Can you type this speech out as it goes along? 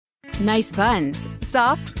Nice buns,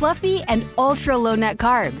 soft, fluffy, and ultra-low net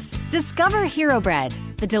carbs. Discover Hero Bread,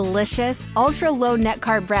 the delicious, ultra-low net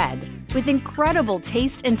carb bread with incredible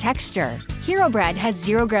taste and texture. Hero Bread has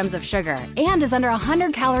 0 grams of sugar and is under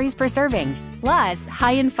 100 calories per serving. Plus,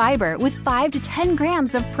 high in fiber with 5 to 10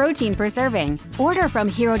 grams of protein per serving. Order from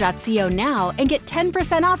hero.co now and get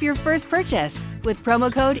 10% off your first purchase with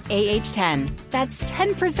promo code AH10. That's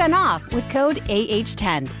 10% off with code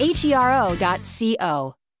AH10.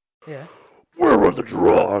 HERO.co. Yeah. Where are the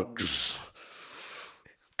drugs?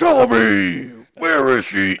 Tell me, where is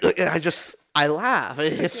she? I laugh.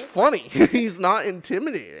 It's funny. He's not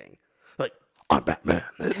intimidating. Like, I'm Batman.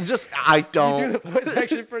 I don't. You do the voice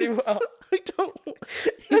actually pretty well. I don't.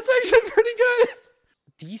 That's actually pretty good.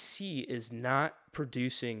 DC is not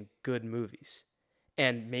producing good movies.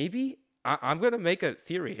 And maybe, I'm going to make a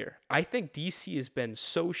theory here. I think DC has been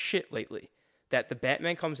so shit lately that the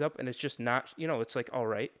Batman comes up and it's just not, it's like, all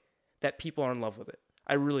right, that people are in love with it.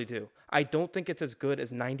 I really do. I don't think it's as good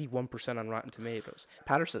as 91% on Rotten Tomatoes.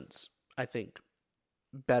 Patterson's, I think,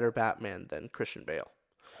 better Batman than Christian Bale.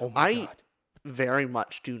 Oh my God. Very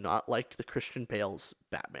much do not like the Christian Bale's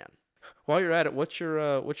Batman. While you're at it, what's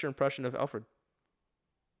your impression of Alfred?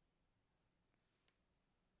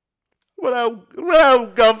 Hello,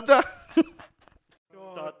 governor.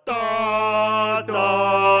 Da, da,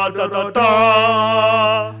 da, da, da,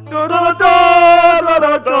 da. Da, da, da,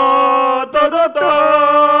 da, da, da,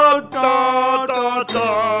 da, da, da,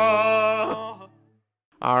 da.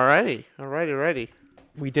 Alrighty.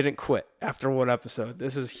 We didn't quit after one episode.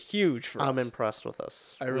 This is huge for us. I'm impressed with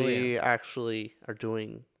us. We actually are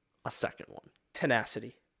doing a second one.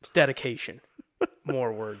 Tenacity, dedication,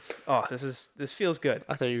 more words. Oh, this feels good.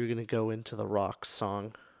 I thought you were gonna go into the Rock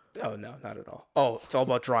song. Oh no, not at all. Oh, it's all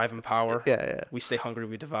about drive and power. Yeah. We stay hungry,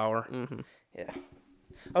 we devour. Mm-hmm. Yeah.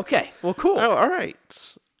 Okay. Well, cool. Oh, all right.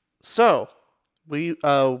 So we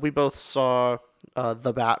both saw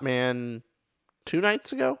the Batman 2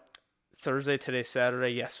 nights ago. Thursday, today, Saturday.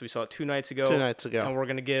 Yes, we saw it 2 nights ago. 2 nights ago. And we're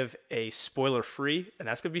going to give a spoiler-free, and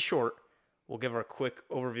that's going to be short. We'll give our quick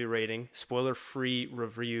overview rating, spoiler-free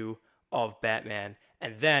review of Batman,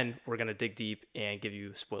 and then we're going to dig deep and give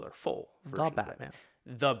you a spoiler-full version of Batman.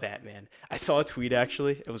 The Batman. I saw a tweet,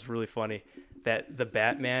 actually. It was really funny, that the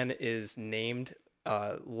Batman is named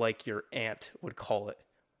like your aunt would call it.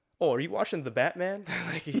 Oh, are you watching The Batman?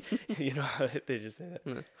 They just say that.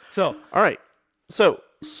 Mm. So, all right. So,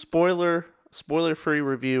 spoiler-free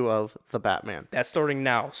review of The Batman. That's starting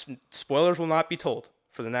now. Spoilers will not be told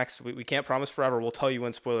for the next... We can't promise forever. We'll tell you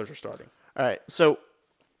when spoilers are starting. All right. So,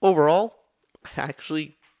 overall, I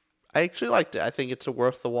actually liked it. I think it's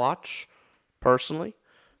worth the watch, personally.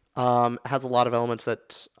 It has a lot of elements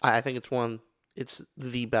that... I think it's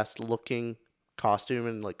the best-looking costume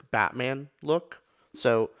and, Batman look.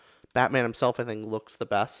 So, Batman himself, I think, looks the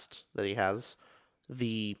best that he has.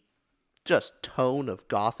 The... just tone of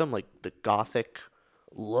Gotham, the gothic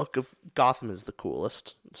look of Gotham is the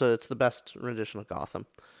coolest. So it's the best rendition of Gotham.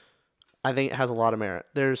 I think it has a lot of merit.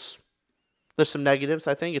 There's some negatives.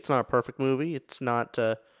 I think it's not a perfect movie. It's not.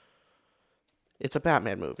 It's a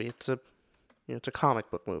Batman movie. It's a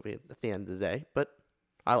comic book movie at the end of the day. But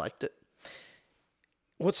I liked it.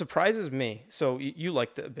 What surprises me, so you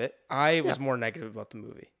liked it a bit. I was more negative about the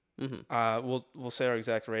movie. Mm-hmm. We'll say our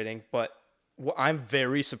exact rating, but. What I'm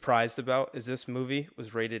very surprised about is this movie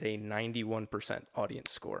was rated a 91%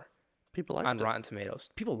 audience score. People liked on it. Rotten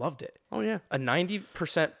Tomatoes. People loved it. Oh, yeah. A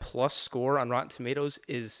 90% plus score on Rotten Tomatoes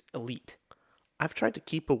is elite. I've tried to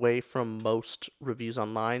keep away from most reviews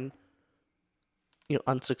online,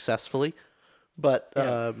 unsuccessfully. But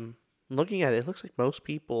looking at it, it looks like most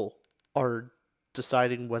people are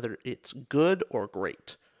deciding whether it's good or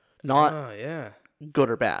great. Not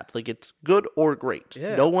good or bad. It's good or great.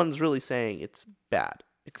 Yeah. No one's really saying it's bad,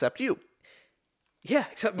 except you. Yeah,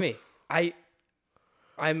 except me.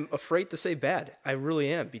 I'm afraid to say bad. I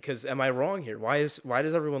really am, because am I wrong here? Why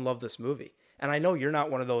does everyone love this movie? And I know you're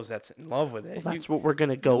not one of those that's in love with it. Well, that's what we're going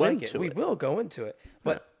to go into. We will go into it.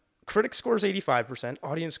 But critic scores 85%.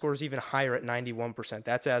 Audience scores even higher at 91%.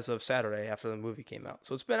 That's as of Saturday after the movie came out.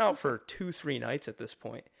 So it's been out for 2-3 nights at this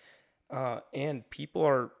point. And people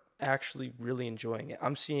are actually really enjoying it.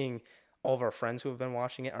 I'm seeing all of our friends who have been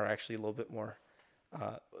watching it are actually a little bit more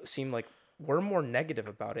seem like we're more negative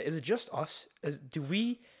about it. Is it just us?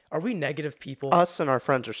 Are we negative people? Us and our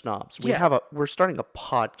friends are snobs. We're starting a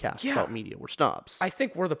podcast about media. We're snobs. I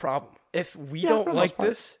think we're the problem. If we don't like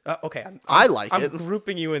this, okay, I like it. I'm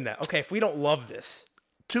grouping you in that. Okay, if we don't love this,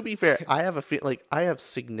 to be fair, I have I have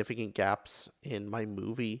significant gaps in my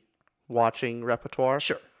movie watching repertoire.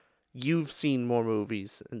 Sure. You've seen more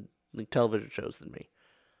movies and television shows than me.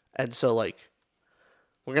 And so, like,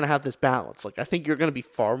 we're going to have this balance. Like, I think you're going to be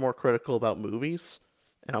far more critical about movies,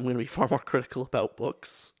 and I'm going to be far more critical about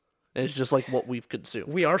books. And it's just like what we've consumed.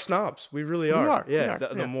 We are snobs. We really are. are, Yeah. we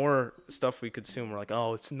are, The more stuff we consume, we're like,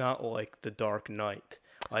 oh, it's not like The Dark Knight.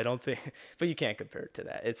 I don't think, but you can't compare it to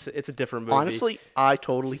that. It's a different movie. Honestly, I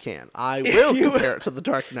totally can. I will compare it to The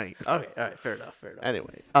Dark Knight. Okay, all right, fair enough.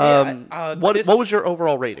 Anyway, what was your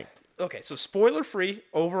overall rating? Okay, so spoiler-free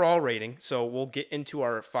overall rating. So we'll get into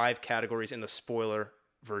our 5 categories in the spoiler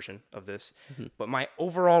version of this. Mm-hmm. But my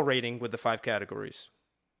overall rating with the 5 categories,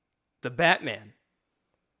 The Batman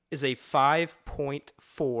is a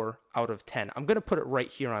 5.4 out of 10. I'm going to put it right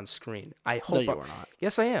here on screen. I hope you are not.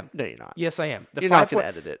 Yes, I am. No, you're not. Yes, I am. You're not going to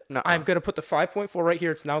edit it. No. I'm going to put the 5.4 right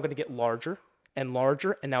here. It's now going to get larger and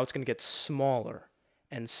larger, and now it's going to get smaller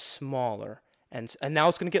and smaller, and now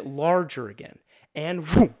it's going to get larger again. And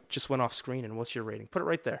whoom, just went off screen. And what's your rating? Put it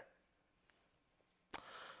right there.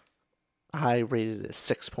 I rated it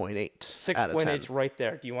 6.8. 6.8 right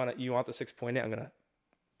there. Do you want it? You want the 6.8? I'm gonna.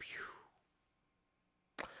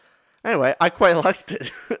 Anyway, I quite liked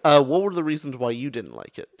it. What were the reasons why you didn't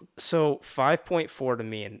like it? So 5.4 to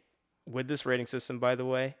me, and with this rating system, by the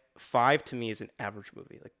way, 5 to me is an average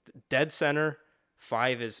movie. Like dead center.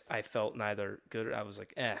 5 is I felt neither good. I was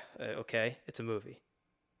like, okay, it's a movie.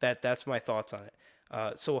 That's my thoughts on it.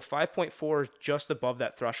 So a 5.4 is just above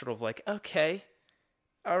that threshold of like, okay,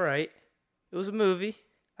 all right, it was a movie.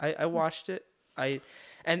 I watched it.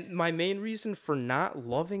 And my main reason for not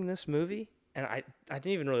loving this movie, and I didn't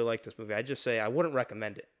even really like this movie. I just say I wouldn't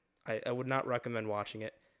recommend it. I would not recommend watching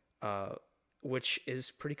it, which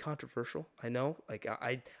is pretty controversial. I know. Like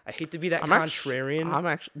I hate to be that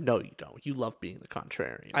contrarian. No, you don't. You love being the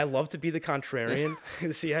contrarian. I love to be the contrarian.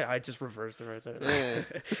 See, I just reversed it right there.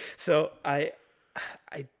 So I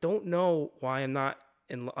don't know why I'm not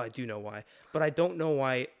in. I do know why, but I don't know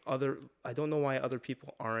why other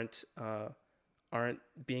people aren't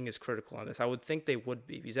being as critical on this. I would think they would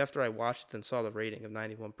be, because after I watched it and saw the rating of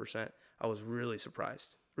 91%, I was really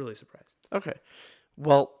surprised. Really surprised. Okay.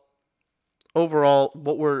 Well, overall,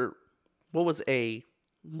 what was the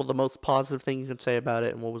most positive thing you could say about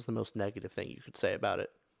it, and what was the most negative thing you could say about it?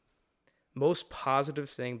 Most positive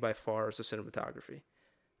thing by far is the cinematography.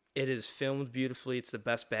 It is filmed beautifully. It's the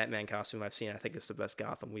best Batman costume I've seen. I think it's the best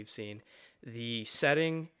Gotham we've seen. The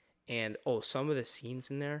setting and some of the scenes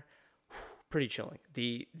in there, pretty chilling.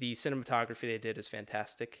 The cinematography they did is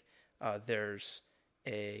fantastic. There's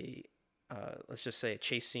let's just say a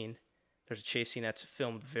chase scene. There's a chase scene that's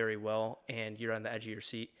filmed very well, and you're on the edge of your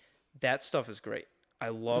seat. That stuff is great. I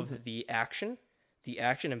love the action. The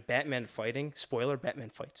action and Batman fighting. Spoiler,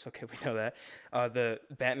 Batman fights. Okay, we know that. The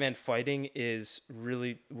Batman fighting is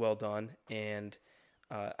really well done, and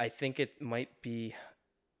I think it might be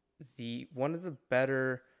one of the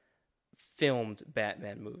better filmed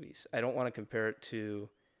Batman movies. I don't want to compare it to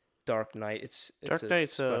Dark Knight. It's Dark a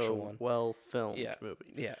Knight's special one. Well filmed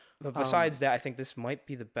movie. Yeah. But besides that, I think this might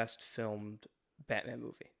be the best filmed Batman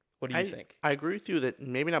movie. What do you think? I agree with you that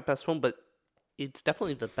maybe not best film, but it's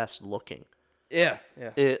definitely the best looking. Yeah.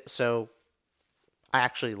 So I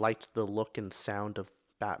actually liked the look and sound of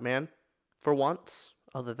Batman for once,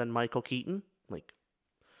 other than Michael Keaton.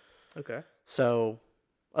 Okay. So,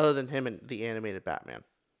 other than him and the animated Batman,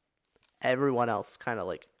 everyone else kind of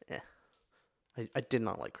I did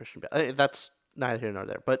not like Christian Bale. That's neither here nor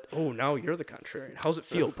there. But now you're the contrarian. How's it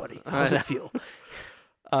feel, buddy? How's it feel?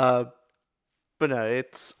 But no,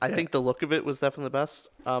 I think the look of it was definitely the best.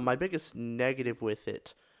 My biggest negative with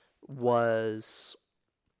it was,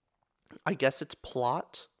 I guess, its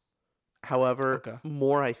plot. However,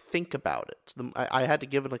 more I think about it, I had to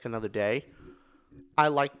give it another day. I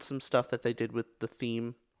liked some stuff that they did with the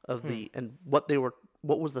theme of and what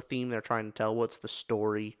was the theme they're trying to tell. What's the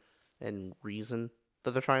story and reason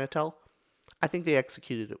that they're trying to tell? I think they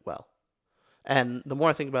executed it well. And the more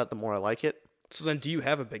I think about it, the more I like it. So then, do you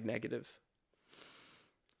have a big negative?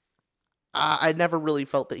 I never really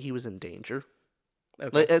felt that he was in danger.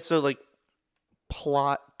 Okay. So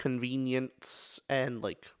plot convenience and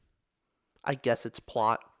I guess it's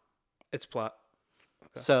plot. It's plot.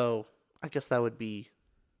 Okay. So I guess that would be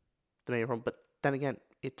the main problem. But then again,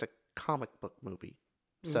 it's a comic book movie.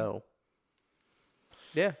 So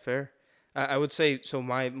yeah, fair. I would say, so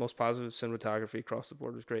my most positive cinematography across the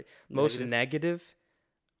board was great. Most negative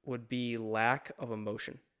would be lack of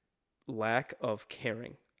emotion, lack of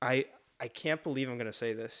caring. I can't believe I'm going to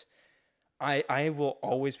say this. I will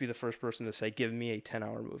always be the first person to say, give me a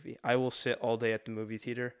 10-hour movie. I will sit all day at the movie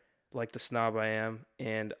theater, like the snob I am,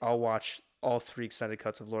 and I'll watch all 3 extended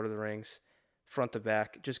cuts of Lord of the Rings, front to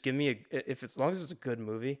back. Just give me as long as it's a good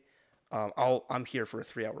movie, I'm here for a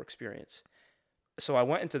 3-hour experience. So I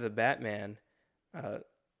went into the Batman,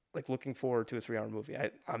 like looking forward to a 3-hour movie.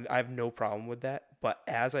 I have no problem with that. But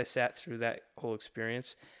as I sat through that whole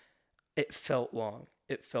experience, it felt long.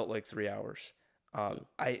 It felt like 3 hours.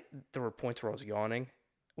 There were points where I was yawning,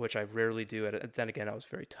 which I rarely do. Then again, I was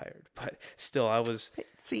very tired. But still, I was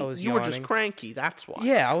you were just cranky. That's why.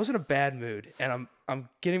 Yeah, I was in a bad mood, and I'm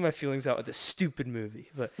getting my feelings out with this stupid movie.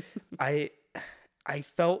 But I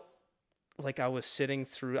felt like I was sitting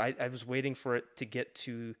through. I was waiting for it to get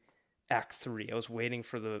to Act 3. I was waiting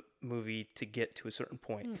for the movie to get to a certain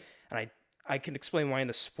point. And I can explain why in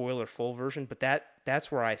the spoiler full version, but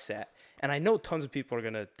that's where I sat. And I know tons of people are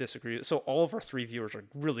going to disagree. So all of our 3 viewers are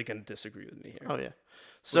really going to disagree with me here. Oh, yeah.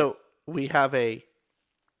 So we have a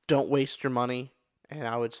don't waste your money. And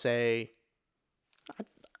I would say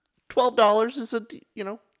 $12 is a,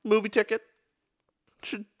 movie ticket.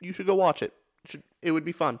 You should go watch it. It would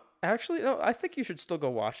be fun. Actually, no, I think you should still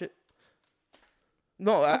go watch it.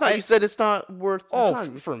 No, I thought you said it's not worth the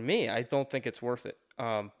time. For me, I don't think it's worth it.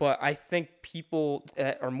 But I think people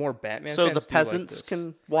that are more Batman so fans the peasants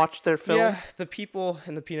can watch their film? Yeah, the people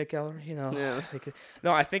in the peanut gallery, Yeah.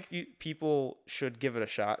 No, I think people should give it a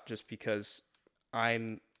shot just because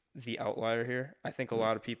I'm the outlier here. I think a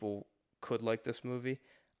lot of people could like this movie.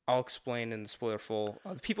 I'll explain in the spoiler full.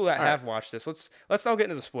 The people that have watched this, let's now get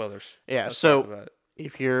into the spoilers. Yeah, so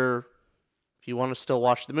if you want to still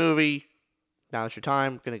watch the movie, now's your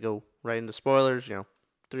time. Gonna go right into spoilers.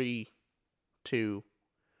 3, 2,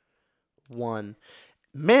 1.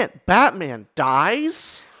 Man, Batman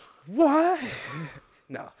dies? What?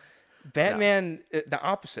 No. Batman, the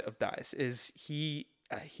opposite of dies, is he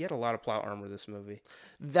had a lot of plot armor this movie.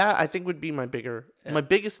 That, I think, would be my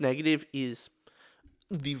biggest negative is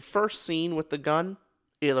the first scene with the gun.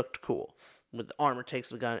 It looked cool. With the armor takes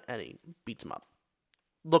the gun and he beats him up.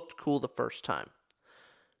 Looked cool the first time.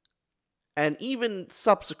 And even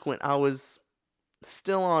subsequent, I was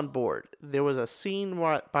still on board. There was a scene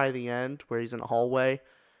by the end where he's in a hallway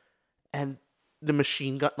and the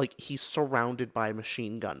machine gun, like he's surrounded by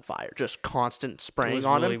machine gun fire, just constant spraying on him.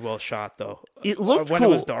 It was really well shot, though. It looked when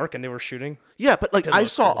cool. It was dark and they were shooting. Yeah, but I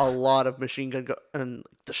saw a lot of machine gun and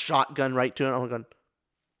the shotgun right to it. I'm going,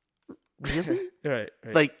 really? Right.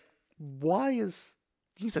 Like, why is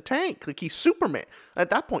he's a tank? Like, he's Superman.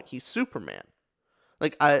 At that point, he's Superman.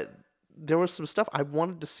 Like, there was some stuff I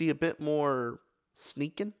wanted to see a bit more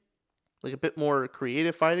sneaking, like a bit more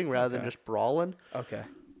creative fighting rather than just brawling. Okay.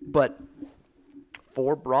 But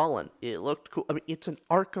for brawling, it looked cool. I mean, it's an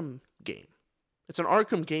Arkham game. It's an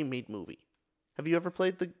Arkham game-made movie. Have you ever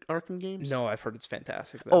played the Arkham games? No, I've heard it's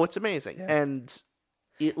fantastic, though. Oh, it's amazing. Yeah. And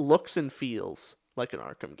it looks and feels like an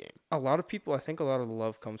Arkham game. I think a lot of the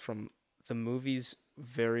love comes from the movies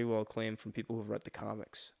very well acclaimed from people who've read the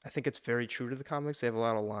comics. I think it's very true to the comics. They have a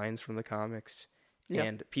lot of lines from the comics,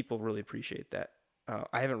 and people really appreciate that.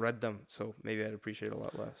 I haven't read them, so maybe I'd appreciate it a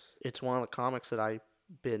lot less. It's one of the comics that I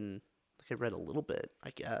read a little bit,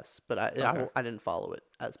 I guess, but I didn't follow it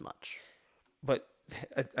as much. But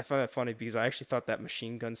I find that funny because I actually thought that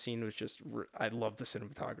machine gun scene was just. I loved the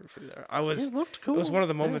cinematography there. It looked cool. It was one of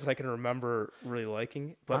the moments I can remember really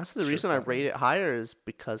liking. But that's the reason I rate it higher is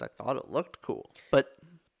because I thought it looked cool. But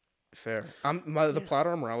fair. The plot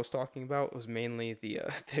armor I was talking about was mainly the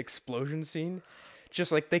explosion scene.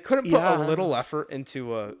 Just like they couldn't put a little effort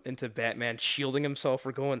into Batman shielding himself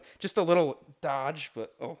or going just a little dodge,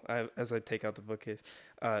 but as I take out the bookcase,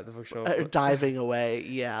 the bookshelf, diving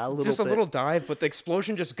away, a little dive, but the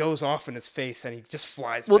explosion just goes off in his face and he just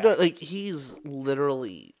flies. Well, back. No, like he's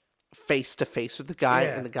literally face to face with the guy,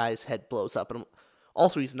 and the guy's head blows up, and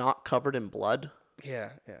also he's not covered in blood.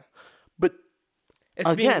 Yeah. But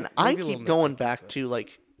again, I keep going back to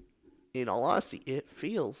like. In all honesty, it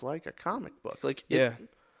feels like a comic book. Like it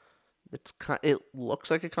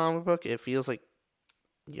looks like a comic book. It feels like,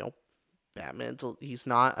 Batman's. He's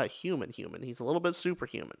not a human. He's a little bit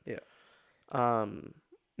superhuman. Yeah.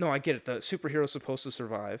 No, I get it. The superhero's supposed to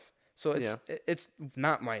survive, so it's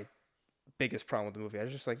not my biggest problem with the movie. I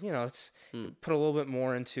was just like, it's put a little bit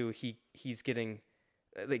more into he's getting,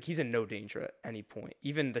 like he's in no danger at any point.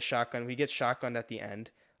 Even the shotgun, he gets shotgunned at the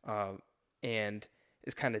end, and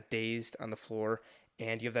is kind of dazed on the floor,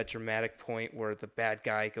 and you have that dramatic point where the bad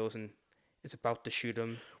guy goes and is about to shoot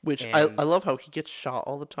him. Which I love how he gets shot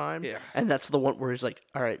all the time. Yeah. And that's the one where he's like,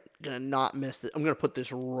 all right, gonna not miss it. I'm gonna put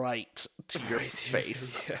this right to your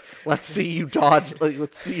face. Yeah. Let's see you dodge. Like,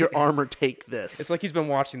 let's see your armor take this. It's like he's been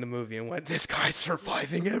watching the movie and went, this guy's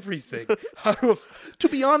surviving everything. To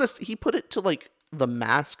be honest, he put it to like the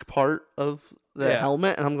mask part of the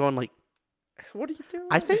helmet, and I'm going like, What are you doing?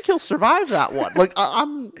 I think he'll survive that one. Like,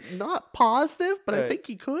 I'm not positive, but I Right. think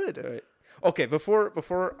he could. Right. Okay,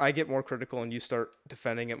 before I get more critical and you start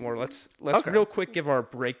defending it more, let's Okay. real quick give our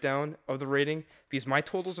breakdown of the rating, because my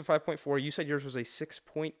total's a 5.4. You said yours was a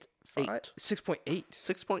 6.5? 6.8.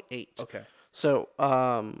 6.8. Okay. So,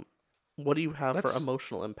 what do you have for Let's-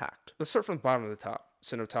 emotional impact? Let's start from the bottom of the top.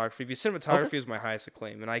 Cinematography. Because cinematography is my highest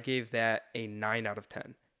acclaim, and I gave that a 9 out of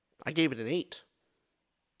 10. I gave it an 8.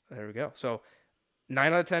 There we go. So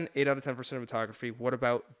 9 out of 10, 8 out of 10 for cinematography. What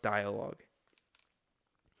about dialogue?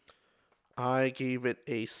 I gave it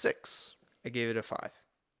a 6. I gave it a 5.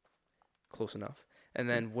 Close enough. And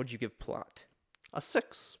then what'd you give plot? A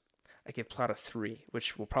 6. I gave plot a 3,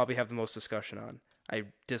 which we'll probably have the most discussion on. I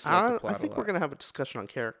dislike the plot I think a lot. we're going to have a discussion on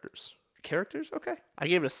characters. Characters? Okay. I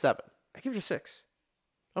gave it a 7. I give it a 6.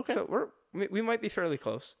 Okay. So we might be fairly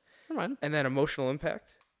close. Never mind. And then emotional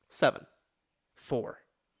impact? 7. 4.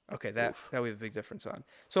 Okay, that we have a big difference on.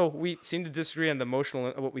 So we seem to disagree on the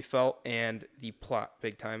emotional, what we felt, and the plot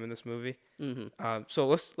big time in this movie. Mm-hmm. So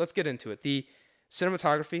let's get into it. The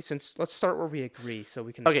cinematography, let's start where we agree, so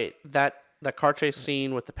we can. Okay, that car chase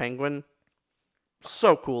scene with the penguin,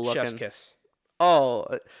 so cool looking. Chef's kiss. Oh,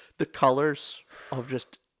 the colors of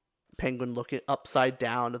just penguin looking upside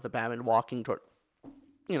down at the Batman walking toward.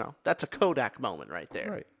 That's a Kodak moment right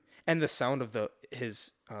there. Right. And the sound of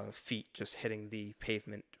his feet just hitting the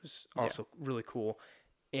pavement was also really cool.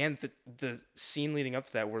 And the scene leading up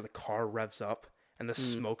to that, where the car revs up and the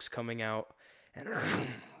smoke's coming out, and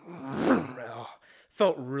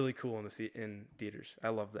felt really cool in theaters. I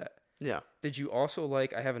love that. Yeah. Did you also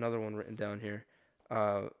like? I have another one written down here.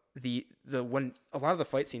 The when a lot of the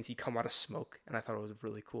fight scenes, he come out of smoke, and I thought it was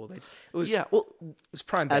really cool. It was Well,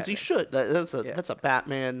 prime as he Batman. should. That's a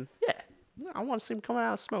Batman. Yeah. I want to see him coming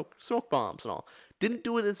out of smoke bombs and all. Didn't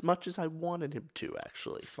do it as much as I wanted him to,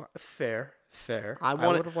 actually. Fair. I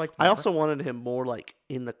would have liked. I also wanted him more like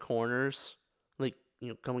in the corners, like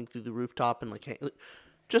coming through the rooftop and like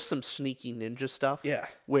just some sneaky ninja stuff. Yeah.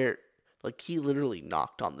 Where like he literally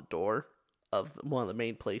knocked on the door of one of the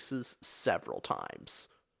main places several times.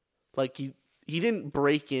 Like he didn't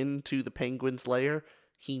break into the Penguin's lair.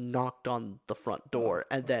 He knocked on the front door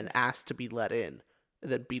and then asked to be let in,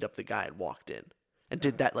 and then beat up the guy and walked in, and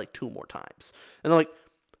did that like 2 more times. And I'm like,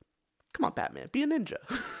 come on, Batman, be a ninja.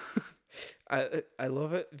 I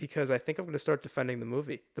love it because I think I'm going to start defending the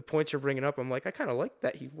movie. The points you're bringing up, I'm like, I kind of like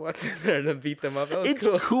that he walked in there and then beat them up. That was It's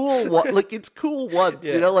cool. cool. It's cool once,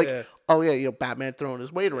 Yeah, like, yeah. oh yeah, Batman throwing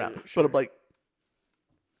his weight around. sure. But I'm like,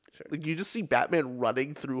 you just see Batman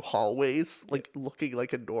running through hallways, like looking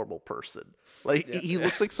like a normal person. Like he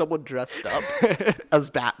looks like someone dressed up as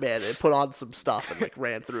Batman and put on some stuff and like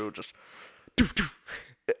ran through just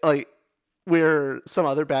like. Where some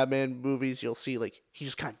other Batman movies, you'll see like he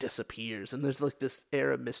just kind of disappears, and there's like this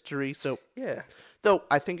air of mystery. So Yeah. though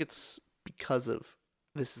I think it's because of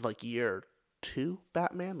this is like year 2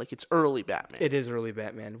 Batman, like it's early Batman. It is early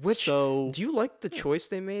Batman. Which, So- do you like the choice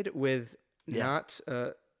they made with not,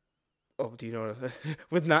 do you know,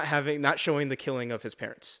 with not showing the killing of his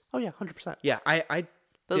parents? Oh yeah, 100%. Yeah, I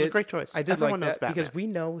That was a great choice. I did Everyone like knows that because Batman.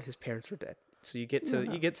 we know his parents were dead. So you get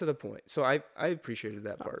to the point. So I appreciated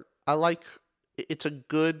that part. I like it's a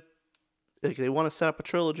good like they want to set up a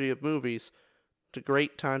trilogy of movies. It's a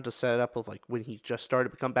great time to set up of like when he just started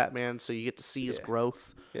to become Batman, so you get to see his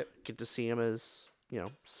growth. Yep. Get to see him as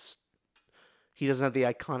he doesn't have the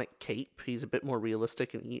iconic cape. He's a bit more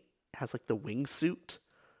realistic, and he has like the wingsuit.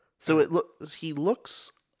 So he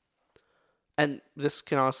looks, and this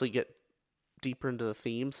can honestly get deeper into the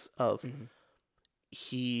themes of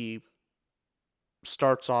he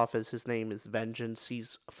starts off as his name is Vengeance.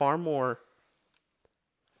 He's far more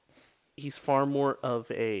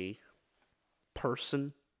of a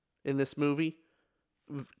person in this movie.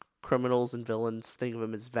 Criminals and villains think of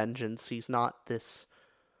him as Vengeance. He's not this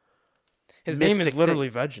His name is mystic literally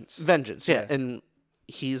thing. Vengeance. Vengeance, yeah. And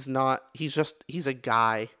he's a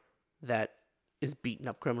guy that is beating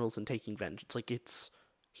up criminals and taking vengeance. Like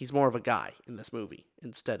he's more of a guy in this movie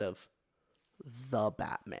instead of the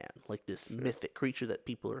Batman, like this mythic creature that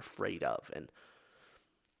people are afraid of,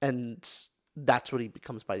 and that's what he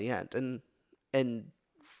becomes by the end. And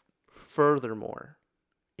furthermore,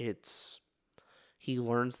 he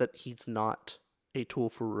learns that he's not a tool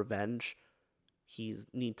for revenge. He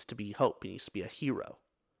needs to be hope. He needs to be a hero,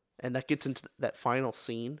 and that gets into that final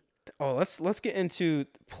scene. Oh, let's get into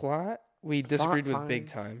plot. We disagreed with fine. big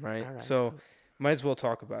time, right? All right. So might as well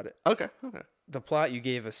talk about it. Okay. The plot, you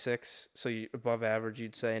gave a 6, so you above average,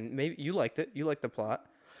 you'd say, and maybe you liked it. You liked the plot.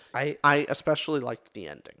 I especially liked the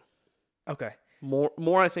ending. Okay.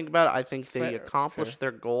 More I think about it, I think they Fair, accomplished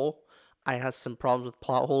their goal. I has some problems with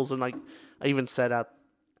plot holes, and like I even said at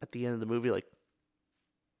the end of the movie, like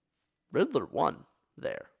Riddler won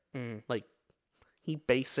there. Like he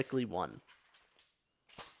basically won.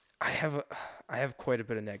 I have quite a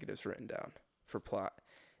bit of negatives written down for plot,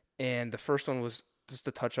 and the first one was just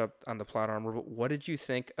to touch up on the plot armor. But what did you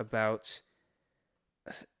think about?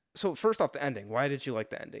 So first off, the ending. Why did you like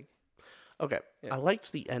the ending? Okay, Yeah. I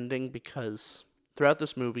liked the ending because throughout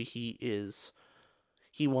this movie,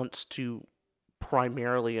 he wants to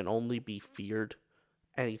primarily and only be feared,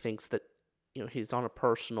 and he thinks that he's on a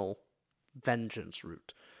personal vengeance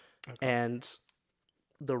route, and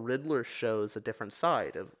the Riddler shows a different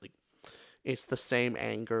side of like it's the same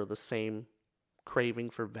anger, the same craving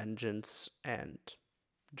for vengeance and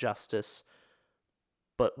justice,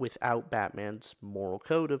 but without Batman's moral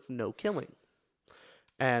code of no killing.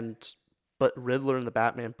 But Riddler and the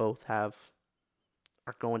Batman both are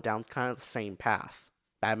going down kind of the same path.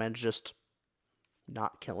 Batman's just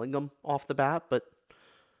not killing them off the bat, but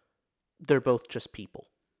they're both just people.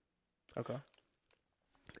 Okay.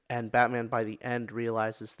 And Batman, by the end,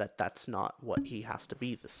 realizes that that's not what he has to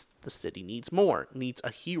be. The city needs more, needs a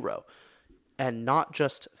hero, and not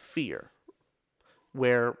just fear.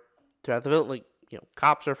 Where throughout the villain, like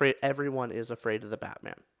cops are afraid. Everyone is afraid of the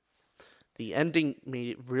Batman. The ending made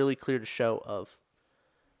it really clear to show of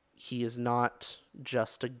he is not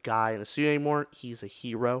just a guy in a suit anymore. He's a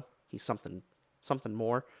hero. He's something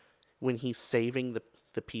more. When he's saving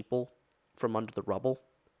the people from under the rubble,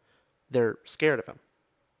 they're scared of him.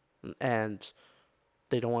 And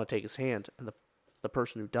they don't want to take his hand. And the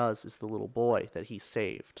person who does is the little boy that he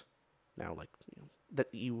saved. Now, that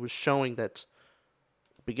he was showing that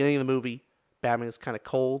beginning of the movie, Batman is kind of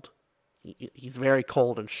cold. He's very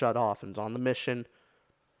cold and shut off and is on the mission.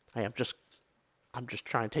 I'm just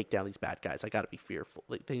trying to take down these bad guys. I got to be fearful.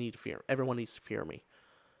 They need to fear. Everyone needs to fear me.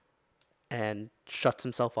 And shuts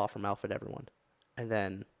himself off from Alfred everyone. And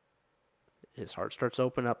then his heart starts to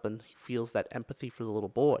open up and he feels that empathy for the little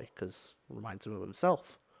boy because it reminds him of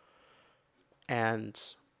himself. And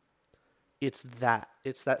it's that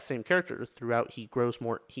same character throughout. He grows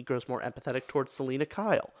more empathetic towards Selina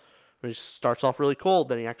Kyle. He starts off really cold,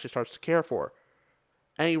 then he actually starts to care for her.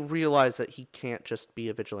 And he realizes that he can't just be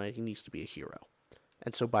a vigilante, he needs to be a hero.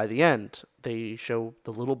 And so by the end, they show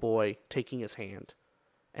the little boy taking his hand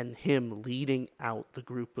and him leading out the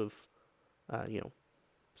group of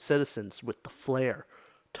citizens with the flare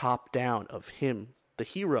top down of him, the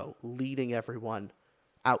hero, leading everyone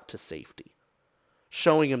out to safety.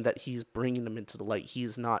 Showing him that he's bringing them into the light. He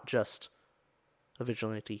is not just a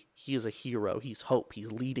vigilante. He is a hero. He's hope.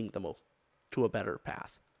 He's leading them to a better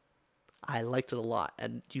path. I liked it a lot.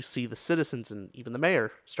 And you see the citizens and even the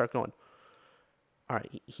mayor start going, all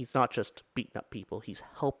right, he's not just beating up people. He's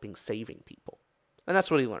helping saving people. And that's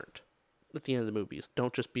what he learned at the end of the movie is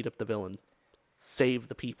don't just beat up the villain. Save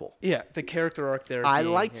the people. Yeah, the character arc there. I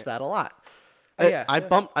liked that a lot. I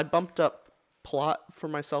bumped up plot for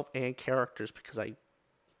myself and characters because I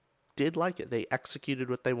did like it. They executed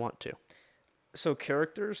what they want to. So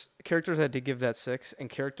characters I did give that 6, and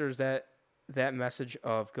characters that message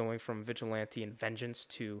of going from vigilante and vengeance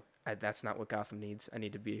to that's not what Gotham needs. I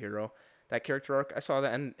need to be a hero. That character arc, I saw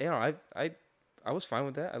that, and I was fine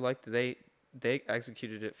with that. I liked they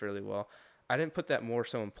executed it fairly well. I didn't put that more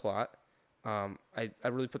so in plot. I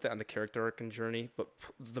really put that on the character arc and journey. But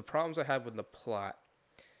the problems I had with the plot,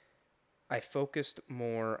 I focused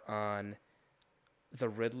more on the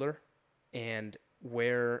Riddler and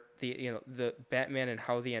where the Batman and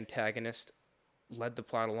how the antagonist led the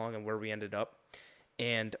plot along and where we ended up,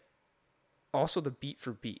 and also the beat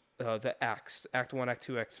for beat, the acts, Act 1, Act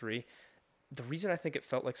 2, Act 3. The reason I think it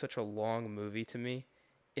felt like such a long movie to me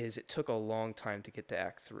is it took a long time to get to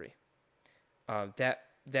Act 3.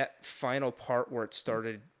 That final part where it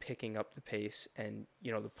started picking up the pace and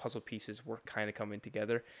the puzzle pieces were kind of coming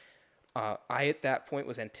together. I at that point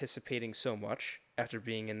was anticipating so much after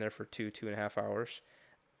being in there for 2.5 hours.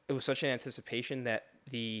 It was such an anticipation that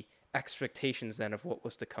the expectations then of what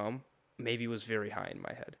was to come maybe was very high in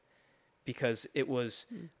my head, because it was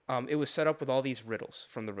set up with all these riddles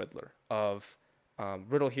from the Riddler of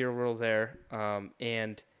riddle here, riddle there,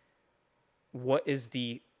 and what is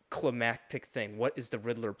the climactic thing? What is the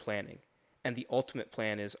Riddler planning? And the ultimate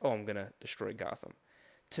plan is, I'm gonna destroy Gotham.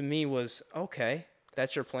 To me, was okay.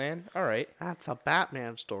 That's your plan? All right. That's a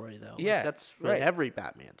Batman story, though. Yeah, That's what right. every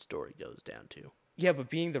Batman story goes down to. Yeah, but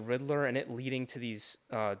being the Riddler and it leading to these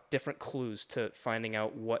different clues to finding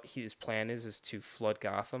out what his plan is to flood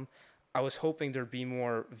Gotham, I was hoping there'd be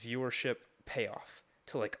more viewership payoff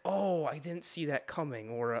to I didn't see that coming,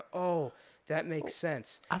 or that makes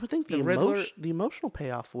sense. I would think The Riddler- the emotional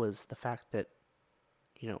payoff was the fact that,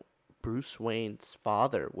 Bruce Wayne's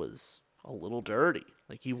father was a little dirty.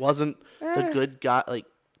 Like, he wasn't the good guy. Like,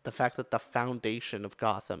 the fact that the foundation of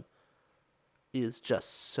Gotham is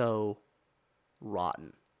just so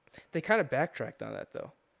rotten. They kind of backtracked on that,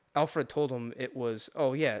 though. Alfred told him it was,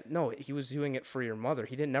 oh, yeah, no, he was doing it for your mother.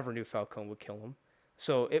 He never knew Falcone would kill him.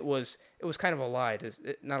 So it was kind of a lie.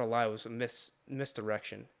 Not a lie, it was a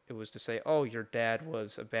misdirection. It was to say, oh, your dad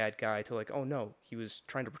was a bad guy, to like, oh, no, he was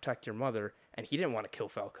trying to protect your mother, and he didn't want to kill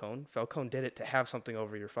Falcone. Falcone did it to have something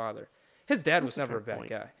over your father. His dad was never a bad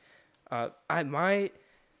guy.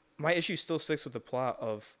 My issue still sticks with the plot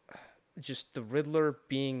of just the Riddler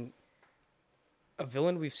being a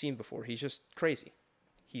villain we've seen before. He's just crazy.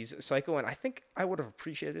 He's a psycho, and I think I would have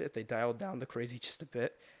appreciated it if they dialed down the crazy just a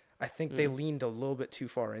bit. I think they leaned a little bit too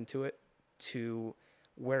far into it, to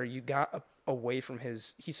where you got away from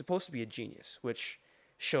his... He's supposed to be a genius, which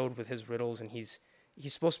showed with his riddles, and he's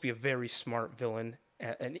supposed to be a very smart villain,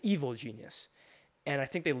 an evil genius. And I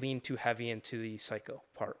think they leaned too heavy into the psycho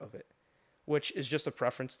part of it, which is just a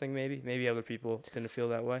preference thing maybe. Maybe other people didn't feel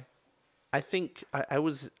that way. I think I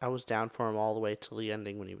was down for him all the way till the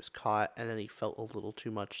ending when he was caught, and then he felt a little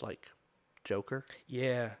too much like Joker.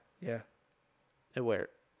 Yeah. Where,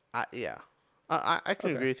 I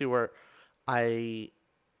can agree with you. Where I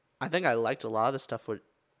think I liked a lot of the stuff with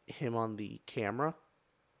him on the camera.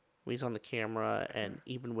 When he's on the camera, and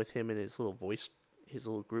even with him in his little his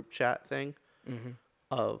little group chat thing,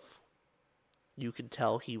 of, you can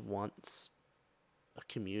tell he wants a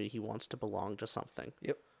community. He wants to belong to something.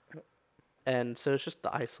 Yep. And so it's just the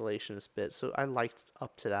isolationist bit. So I liked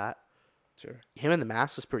up to that. Sure. Him in the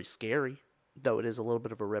mask is pretty scary, though it is a little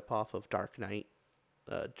bit of a ripoff of Dark Knight,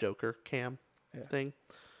 Joker cam thing.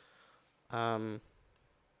 Yeah,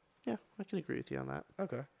 I can agree with you on that.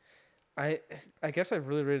 Okay. I guess I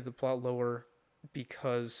really rated the plot lower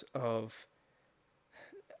because of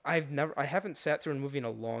I haven't sat through a movie in a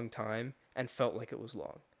long time and felt like it was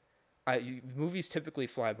long. Movies typically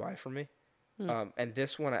fly by for me. And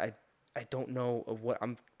this one I don't know what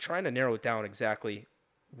I'm trying to narrow it down exactly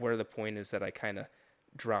where the point is that I kind of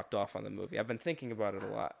dropped off on the movie. I've been thinking about it a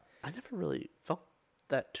lot. I never really felt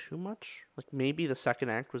that too much. Like, maybe the second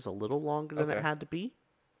act was a little longer than it had to be.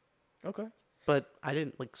 Okay. But I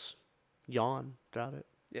didn't yawn about it.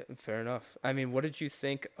 Yeah, fair enough. I mean, what did you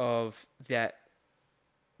think of that?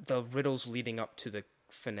 The riddles leading up to the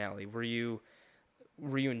finale. Were you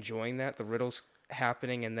enjoying that? The riddles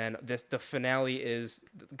happening, and then the finale is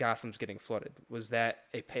Gotham's getting flooded. Was that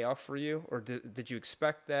a payoff for you, or did you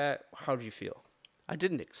expect that? How did you feel? I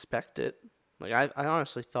didn't expect it. Like, I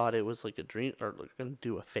honestly thought it was like a dream, or like gonna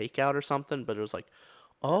do a fake out or something. But it was like,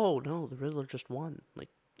 oh no, the Riddler just won. Like,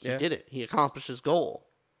 he did it. He accomplished his goal.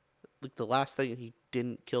 Like, the last thing, he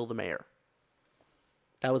didn't kill the mayor.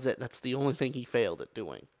 That was it. That's the only thing he failed at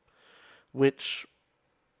doing. Which,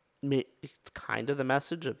 it's kind of the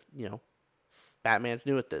message of, Batman's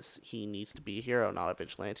new at this. He needs to be a hero, not a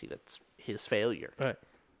vigilante. That's his failure. Right.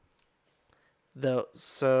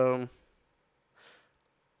 So,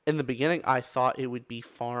 in the beginning, I thought it would be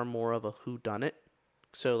far more of a whodunit.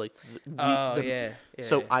 So, like...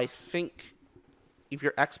 So, I think if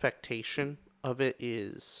your expectation of it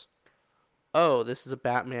is, oh, this is a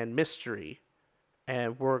Batman mystery,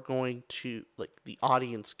 and we're going to, like, the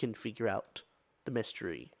audience can figure out the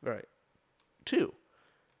mystery. Right. Too.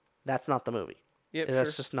 That's not the movie. Yep,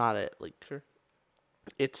 that's just not it. Like, sure.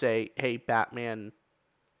 It's hey, Batman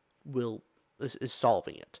is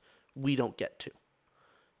solving it. We don't get to.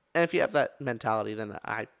 And if you have that mentality, then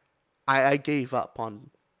I gave up on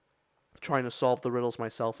trying to solve the riddles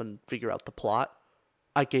myself and figure out the plot.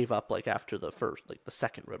 I gave up, like, after the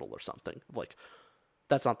second riddle or something. Like,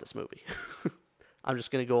 that's not this movie. I'm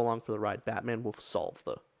just going to go along for the ride. Batman will solve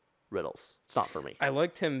the riddles. It's not for me. I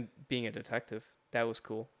liked him being a detective. That was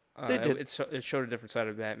cool. It showed a different side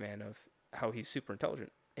of Batman, of how he's super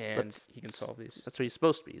intelligent and he can solve these. That's what he's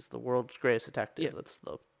supposed to be. He's the world's greatest detective. Yeah. That's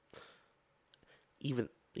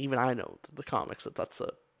even I know the comics that's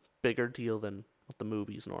a bigger deal than what the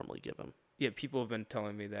movies normally give him. Yeah, people have been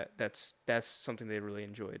telling me that that's something they really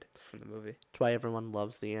enjoyed from the movie. That's why everyone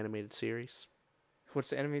loves the animated series. What's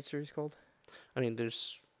the animated series called? I mean,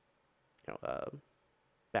 there's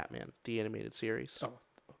Batman, the animated series. Oh,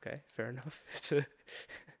 okay, fair enough. It's a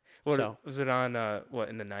was it on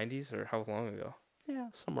in the 90s, or how long ago? Yeah,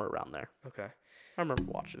 somewhere around there. Okay. I remember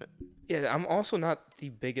watching it. Yeah, I'm also not the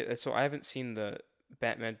biggest, so I haven't seen the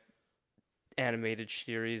Batman animated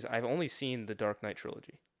series. I've only seen the Dark Knight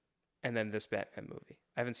trilogy. and then this Batman movie.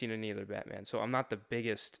 I haven't seen any other Batman, so I'm not the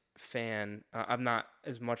biggest fan. I'm not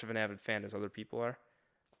as much of an avid fan as other people are.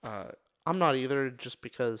 I'm not either, just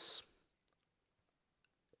because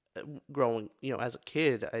growing, as a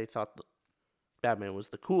kid, I thought Batman was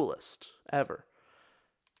the coolest ever.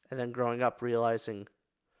 And then growing up, realizing,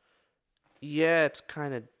 yeah, it's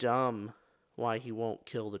kind of dumb why he won't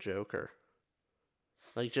kill the Joker.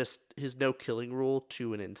 Like, just his no-killing rule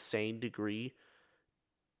to an insane degree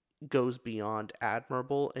goes beyond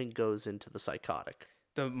admirable and goes into the psychotic.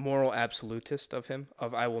 The moral absolutist of him,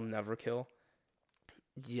 of I will never kill.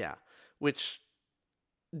 Yeah, which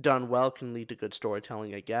done well can lead to good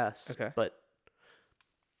storytelling, I guess. Okay. But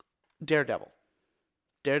Daredevil,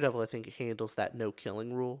 I think, handles that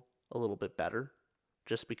no-killing rule a little bit better,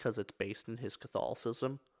 just because it's based in his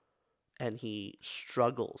Catholicism, and he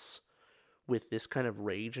struggles with this kind of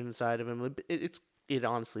rage inside of him. It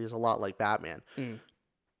honestly is a lot like Batman,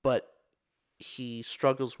 but he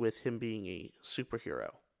struggles with him being a superhero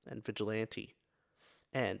and vigilante,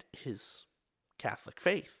 and his Catholic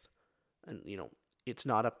faith, and it's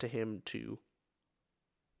not up to him to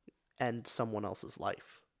end someone else's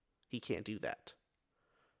life. He can't do that,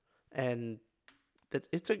 and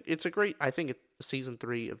it's a great. I think season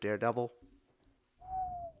 3 of Daredevil,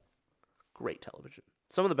 great television.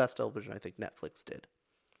 Some of the best television I think Netflix did.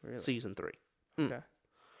 Really? Season 3. Okay.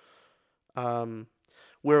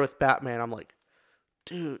 Where with Batman, I'm like,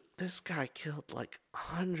 dude, this guy killed like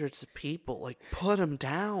hundreds of people. Like, put him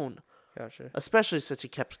down. Gotcha. Especially since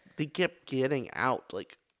they kept getting out.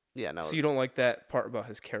 Like, yeah, no. So you don't like that part about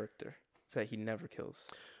his character? Is that he never kills?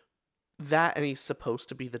 That, and he's supposed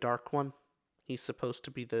to be the dark one. He's supposed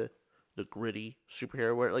to be the gritty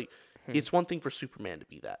superhero. Where it's one thing for Superman to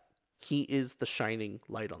be that. He is the shining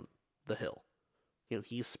light on the hill.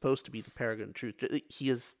 He is supposed to be the paragon of truth. He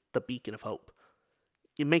is the beacon of hope.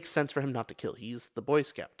 It makes sense for him not to kill. He's the Boy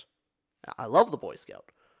Scout. I love the Boy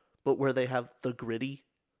Scout. But where they have the gritty,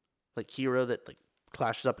 hero that,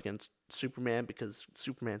 clashes up against Superman because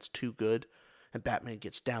Superman's too good and Batman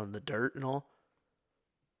gets down in the dirt and all.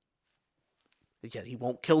 Yet he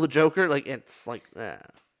won't kill the Joker.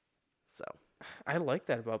 So. I like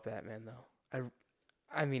that about Batman, though.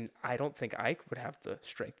 I mean, I don't think I would have the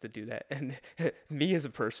strength to do that. And me as a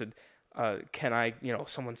person, can I,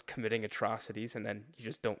 someone's committing atrocities and then you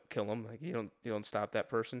just don't kill them? Like, you don't stop that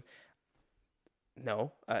person?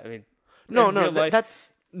 No. I mean,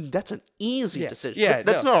 that's an easy decision. Yeah,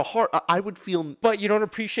 that's not a hard. I would feel. But you don't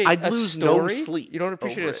appreciate I'd a lose story. no sleep. You don't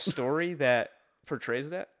appreciate over a story that portrays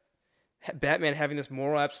that. Batman having this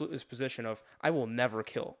moral absolutist position of I will never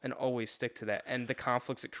kill and always stick to that, and the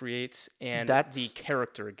conflicts it creates and the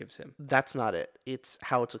character it gives him. That's not it. It's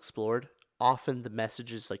how it's explored. Often the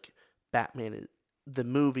message is Batman, the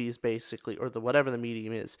movies basically, or whatever the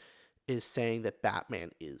medium is saying that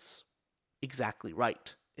Batman is exactly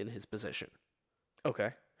right in his position.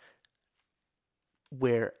 Okay.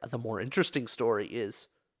 Where the more interesting story is,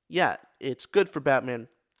 yeah, it's good for Batman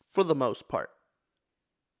for the most part.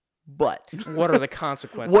 But what are the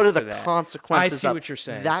consequences? What are the that? consequences? I see what you're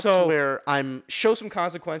saying. That's so where I'm. Show some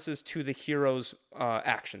consequences to the hero's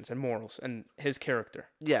actions and morals and his character.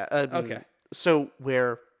 Yeah. Okay. So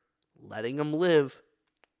where letting him live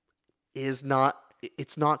is not.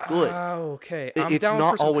 It's not good. Oh, okay. It's down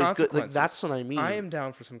not for some always consequences. good. That's what I mean. I am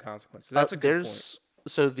down for some consequences. That's a good point.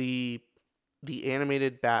 So the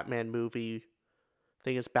animated Batman movie, I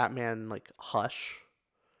think it's Batman Hush.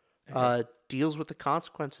 Okay. Deals with the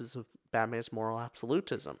consequences of Batman's moral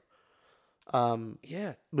absolutism.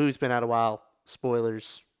 Yeah. Movie's been out a while.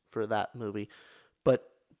 Spoilers for that movie. But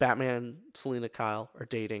Batman and Selena Kyle are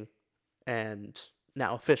dating, and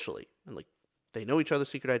now officially. And they know each other's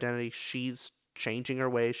secret identity. She's changing her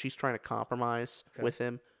ways. She's trying to compromise with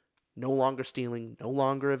him. No longer stealing. No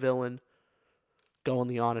longer a villain. Going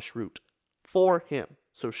the honest route. For him.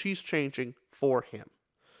 So she's changing for him.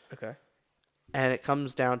 Okay. And it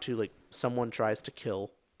comes down to someone tries to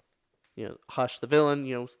kill, Hush the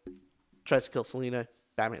villain, tries to kill Selena.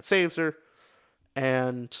 Batman saves her.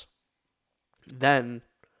 And then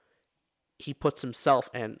he puts himself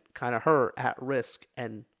and kind of her at risk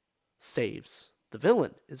and saves the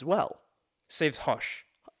villain as well. Saves Hush.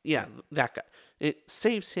 Yeah, that guy. It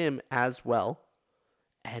saves him as well.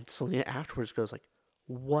 And Selena afterwards goes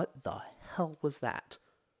what the hell was that?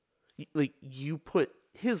 You put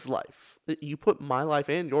his life, you put my life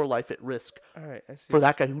and your life at risk. All right, I see. For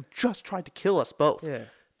that guy who just tried to kill us both. Yeah.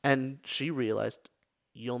 And she realized,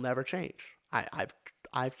 you'll never change.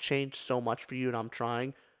 I've changed so much for you, and I'm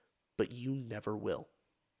trying, but you never will.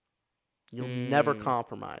 You'll never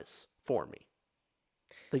compromise for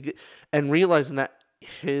me. And realizing that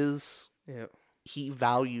Yeah. he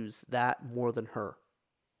values that more than her.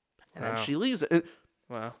 And then Wow. she leaves it. And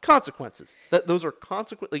Wow. consequences. Those are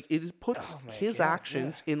consequences. Like, it puts Oh my his God,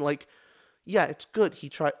 actions in, like, yeah, it's good.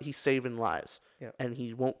 He's saving lives. Yeah. And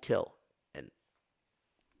he won't kill. And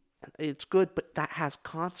it's good, but that has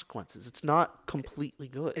consequences. It's not completely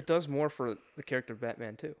good. It does more for the character of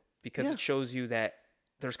Batman too, because Yeah. it shows you that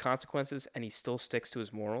there's consequences, and he still sticks to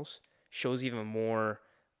his morals. Shows even more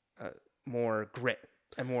grit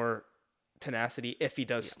and more tenacity if he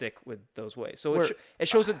does stick with those ways. So it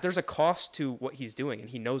shows that there's a cost to what he's doing, and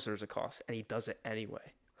he knows there's a cost, and he does it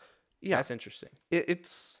anyway. Yeah. That's interesting.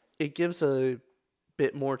 It gives a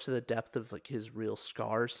bit more to the depth of, like, his real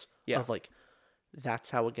scars. Yeah. Of, like, that's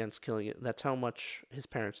how against killing it. That's how much his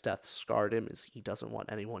parents' death scarred him. Is he doesn't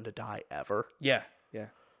want anyone to die ever, Yeah. Yeah.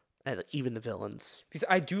 and, like, even the villains. Because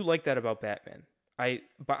I do like that about Batman.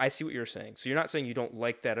 But I see what you're saying. So you're not saying you don't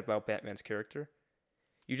like that about Batman's character.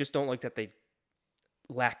 You just don't like that they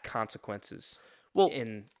lack consequences. Well,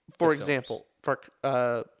 in for the films. example,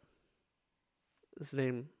 his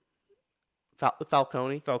name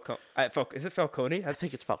Falcone. Is it Falcone? I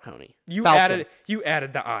think it's Falcone. You Falcon.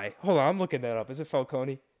 added the I. Hold on, I'm looking that up. Is it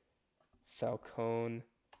Falcone? Falcone,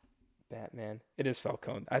 Batman. It is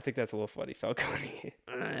Falcone. I think that's a little funny. Falcone.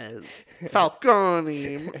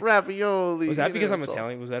 Falcone, ravioli. Was that because I'm it's all-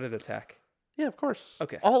 Italian? Was that an attack? Yeah, of course.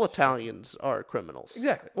 Okay. All Italians are criminals.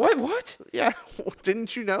 Exactly. What? Yeah,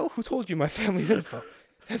 didn't you know? Who told you my family's info?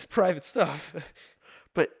 That's private stuff.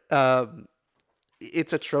 But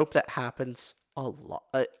it's a trope that happens a lot.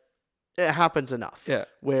 It happens enough. Yeah.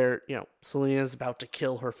 Where, Selena's about to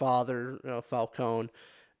kill her father, Falcone,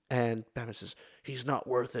 and Batman says, he's not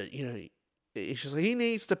worth it. She's like, he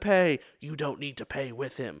needs to pay. You don't need to pay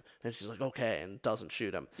with him. And she's like, okay, and doesn't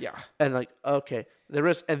shoot him. Yeah. And, like, okay, there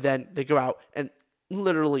is. And then they go out, and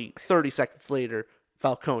literally 30 seconds later,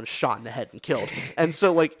 Falcone's shot in the head and killed. And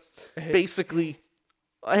so, like, basically,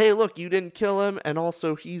 hey, look, you didn't kill him, and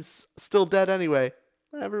also he's still dead anyway.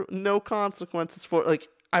 No consequences for, like,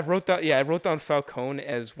 I wrote down Falcone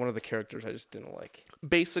as one of the characters I just didn't like.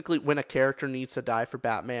 basically when a character needs to die for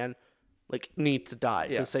Batman, like, needs to die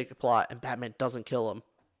for Yeah. the sake of plot, and Batman doesn't kill him,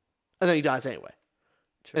 and then he dies anyway.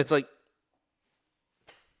 Sure. It's like,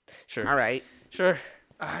 Sure. all right. Sure.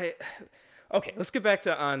 Okay, let's get back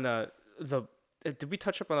to on the did we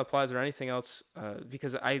touch up on the plots or anything else?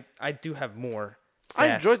 Because I do have more.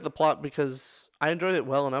 I enjoyed the plot because I enjoyed it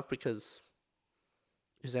well enough because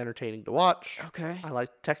it's entertaining to watch. Okay. I like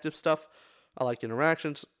detective stuff. I like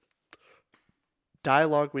interactions.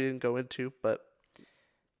 Dialogue we didn't go into, but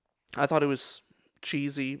I thought it was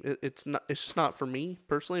cheesy. It's just not for me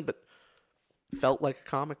personally, but felt like a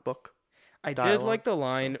comic book. I did dialogue, like the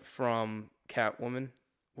line from Catwoman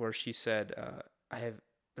where she said,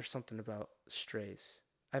 there's something about strays.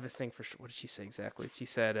 I have a thing for, what did she say exactly? She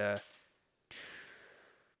said,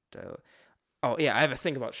 I have a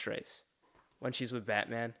thing about strays. When she's with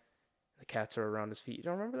Batman, the cats are around his feet. You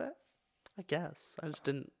don't remember that? I guess. I just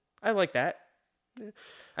didn't. I like that. Yeah.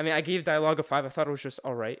 I mean, I gave dialogue a 5. I thought it was just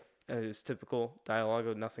all right. It was typical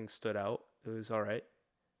dialogue. Nothing stood out. It was all right.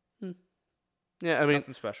 Yeah, I mean,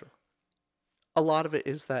 Nothing special. a lot of it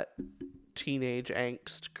is that teenage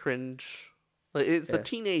angst, cringe. Like, it's the Yeah.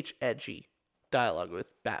 teenage edgy dialogue with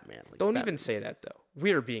Batman. Like, Don't even say that, though.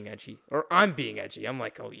 We're being edgy. Or I'm being edgy. I'm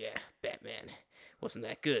like, oh, yeah, Batman wasn't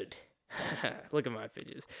that good. Look at my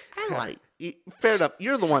fidgets. Fair enough.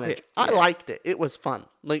 You're the one. Yeah. I liked it. It was fun.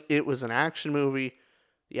 Like, it was an action movie.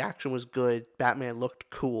 The action was good. Batman looked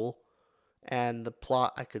cool, and the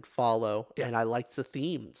plot I could follow. Yeah. And I liked the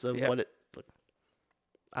themes of Yeah. what it.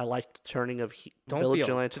 I liked the turning of Don't be all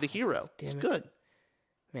vigilante to hero. Damn It's it. good.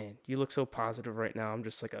 Man, you look so positive right now. I'm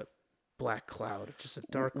just like a black cloud. Just a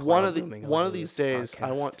dark cloud. One looming of these over days, this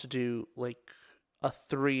I podcast. want to do like a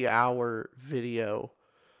 3-hour video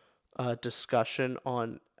discussion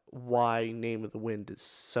on why Name of the Wind is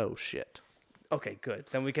so shit. Okay, good.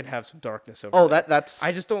 Then we can have some darkness over Oh, that. that's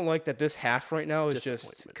I just don't like that this half right now is just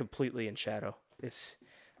Disappointment. completely in shadow.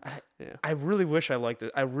 Yeah. I really wish I liked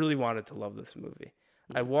it. I really wanted to love this movie.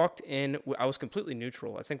 Mm-hmm. I walked in, I was completely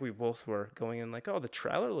neutral. I think we both were going in like, oh, the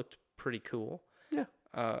trailer looked pretty cool. Yeah.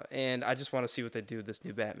 And I just want to see what they do with this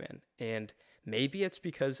new Batman. And maybe it's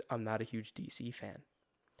because I'm not a huge DC fan.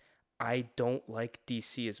 I don't like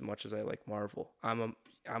DC as much as I like Marvel. I'm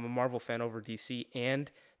a Marvel fan over DC, and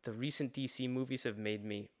the recent DC movies have made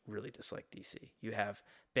me really dislike DC. You have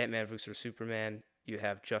Batman vs Superman, you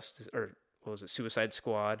have Suicide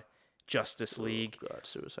Squad, Justice League. Oh, God,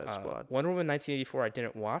 Suicide Squad. Wonder Woman 1984 I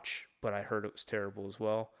didn't watch, but I heard it was terrible as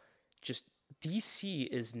well. Just DC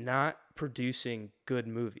is not producing good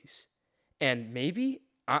movies. And maybe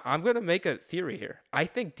I'm going to make a theory here. I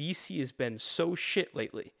think DC has been so shit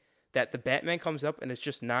lately that the Batman comes up and it's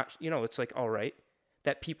just not, it's like, all right,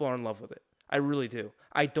 that people are in love with it. I really do.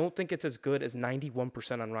 I don't think it's as good as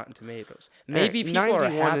 91% on Rotten Tomatoes. Maybe people are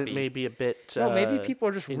happy. Maybe a bit. No, maybe people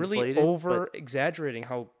are just really inflated, over exaggerating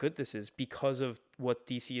how good this is because of what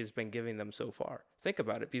DC has been giving them so far. Think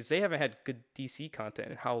about it, because they haven't had good DC content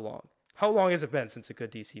in how long? How long has it been since a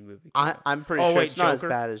good DC movie came out? I'm pretty sure it's not as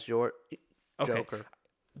bad as your Joker. Okay.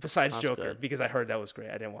 Besides That's Joker, good. because I heard that was great.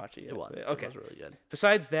 I didn't watch it yet. It was. Okay. It was really good.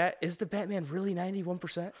 Besides that, is the Batman really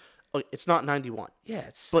 91%? Oh, it's not 91. Yeah,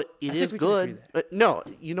 it's. But I it think is we can agree good. there. No,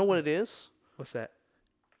 you know what it is? What's that?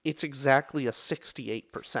 It's exactly a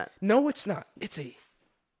 68%. No, it's not. It's a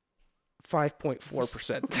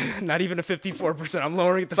 5.4%. Not even a 54%. I'm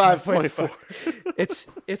lowering it to 5.4.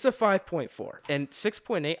 It's a 5.4. And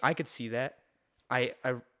 6.8, I could see that. I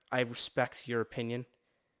respect your opinion.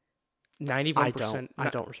 91%. I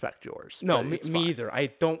don't respect yours. No, but me either.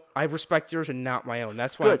 I respect yours and not my own.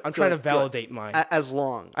 That's why I'm trying to validate mine. As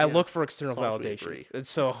long I look for external as long as we validation. agree. And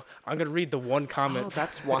so I'm going to read the one comment. Oh,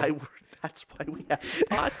 that's why we have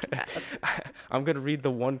a podcast. I'm going to read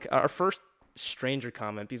our first stranger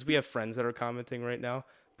comment, because we have friends that are commenting right now.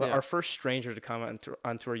 But Yeah. our first stranger to comment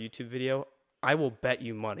onto our YouTube video, I will bet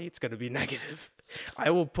you money it's going to be negative.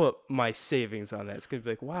 I will put my savings on that. It's going to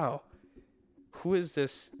be like, wow, who is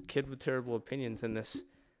this kid with terrible opinions and this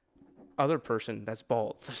other person that's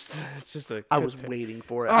bald? It's just a. I was pick. waiting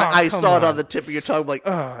for it. Oh, I saw it on. on the tip of your tongue, like,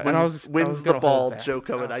 And I was when's the gonna hold bald back. joke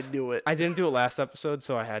coming? I knew it. I didn't do it last episode,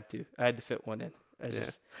 so I had to. I had to fit one in.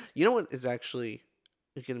 You know what is actually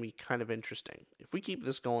going to be kind of interesting? If we keep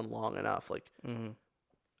this going long enough, like,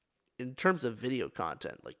 in terms of video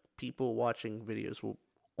content, like, people watching videos will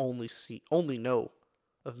only know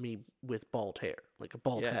of me with bald hair, like a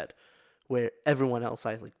bald head, where everyone else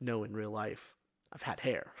I know in real life, I've had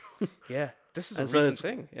hair. Yeah, this is a And so recent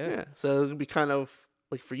it's- thing. Yeah. So it'll be kind of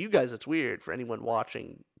like, for you guys, it's weird. For anyone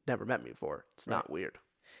watching, never met me before, it's not weird.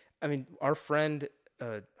 I mean, our friend,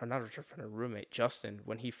 or not our friend, our roommate, Justin,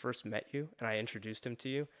 when he first met you and I introduced him to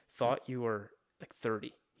you, thought you were like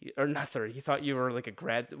 30. Or not 30. He thought you were like a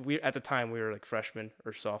grad. At the time, we were like freshman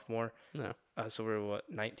or sophomore. No. So we were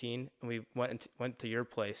 19, and we went to your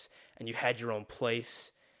place, and you had your own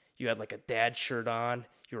place. You had like a dad shirt on.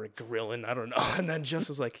 You were grilling. I don't know. And then Just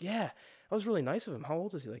was like, "Yeah, that was really nice of him. How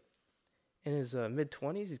old is he? Like in his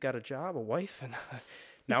mid-20s. He's got a job, a wife, and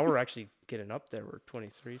now we're actually getting up there. We're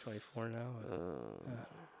 23, 24 now.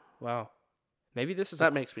 Wow. Maybe this is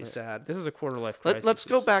That makes me sad. This is a quarter life crisis. Let's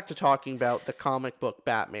go back to talking about the comic book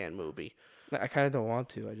Batman movie. I kind of don't want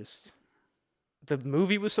to. The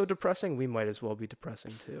movie was so depressing. We might as well be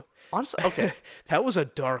depressing too. Honestly, okay. That was a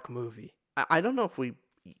dark movie. I don't know if we...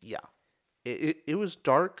 Yeah. It was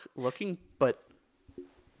dark looking, but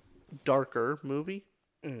darker movie.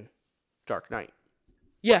 Dark Knight.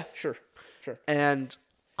 Yeah, sure. And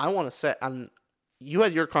I want to say... you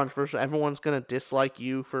had your controversial. Everyone's going to dislike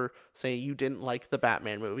you for saying you didn't like the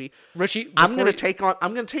Batman movie. Richie, I'm going to take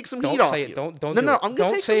some heat off say it. you. Don't no, do no, it. I'm going Don't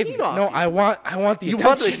to take save some heat me. off No, you. I want the You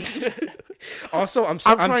want attention. the... Also, I'm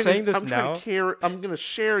saying this now. I'm going to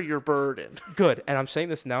share your burden. Good, and I'm saying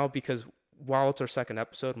this now because while it's our second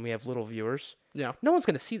episode and we have little viewers, Yeah. no one's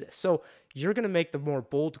going to see this. So you're going to make the more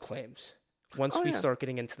bold claims once we yeah. start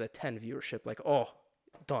getting into the 10 viewership. Like, oh,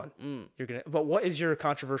 done. Mm. You're gonna. But what is your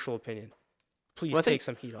controversial opinion? Please take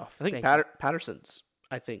some heat off. I think Thank you. Patterson's,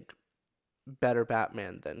 better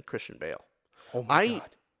Batman than Christian Bale. Oh my God.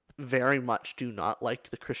 Very much do not like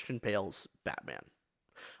the Christian Bale's Batman.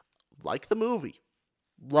 Like the movie.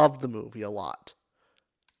 Love the movie a lot.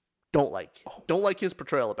 Don't like his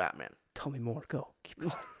portrayal of Batman. Tell me more. Go. Keep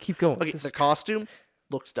going. Keep going. Okay, the costume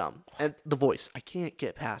looks dumb. And the voice. I can't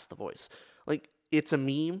get past the voice. Like, it's a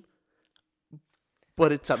meme,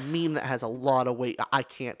 but it's a meme that has a lot of weight. I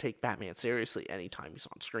can't take Batman seriously anytime he's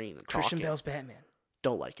on screen and Christian talking. Bale's Batman.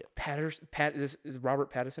 Don't like it. This is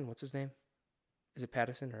Robert Pattinson. What's his name? Is it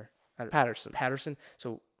Pattinson or Patterson. Patterson?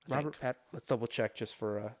 So Robert let's double check just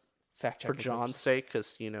for fact check. For John's sake,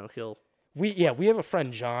 because, he'll... We have a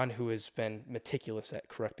friend, John, who has been meticulous at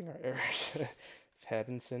correcting our errors.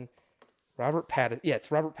 Pattinson.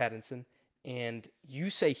 It's Robert Pattinson. And you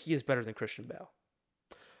say he is better than Christian Bale.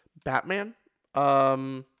 Batman?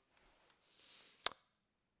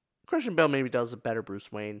 Christian Bale maybe does a better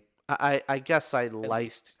Bruce Wayne. I guess I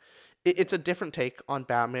like... It's a different take on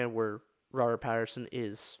Batman where Robert Pattinson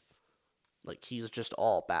is... Like, he's just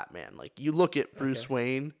all Batman. Like, you look at Bruce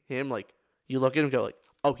Wayne, him, like, you look at him and go, like,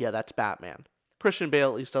 oh, yeah, that's Batman. Christian Bale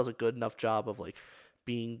at least does a good enough job of, like,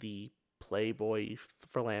 being the playboy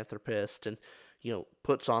philanthropist. And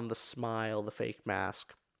puts on the smile, the fake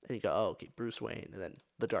mask, and you go, oh, okay, Bruce Wayne, and then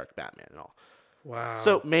the Dark Batman and all. Wow.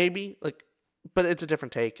 So maybe, but it's a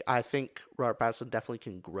different take. I think Robert Pattinson definitely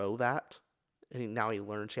can grow that. And now he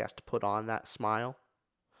learns he has to put on that smile.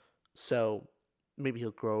 So maybe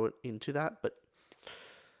he'll grow it into that. But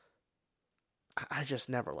I just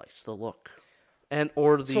never liked the look.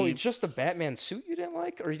 So it's just the Batman suit you didn't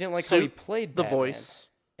like? Or you didn't like how he played the Batman? voice.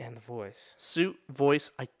 And the voice. Suit,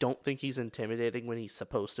 voice, I don't think he's intimidating when he's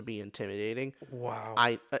supposed to be intimidating.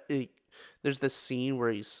 Wow. There's this scene where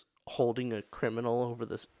he's holding a criminal over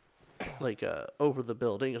this, over the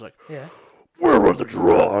building. It's like, yeah. Where are the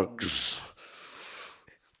drugs?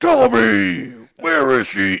 Tell me, where is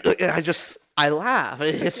she? I laugh.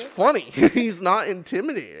 It's funny. He's not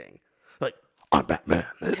intimidating. Like, I'm Batman.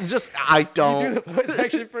 I don't. You do the voice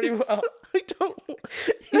actually pretty well. I don't.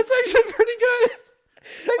 That's actually pretty good.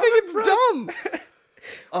 I think it's dumb.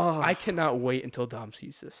 I cannot wait until Dom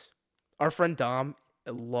sees this. Our friend Dom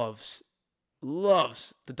loves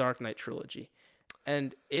the Dark Knight trilogy,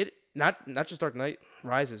 and it not just Dark Knight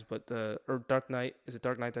Rises, but Dark Knight, is it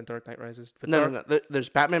Dark Knight then Dark Knight Rises? But No. There's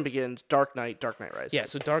Batman Begins, Dark Knight Rises. Yeah,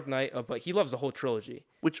 so Dark Knight, but he loves the whole trilogy.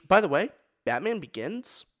 Which, by the way, Batman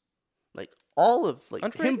Begins, all of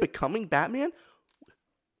him becoming Batman,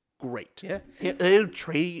 great. Yeah. He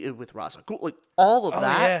traded with Ra's al Ghul, all of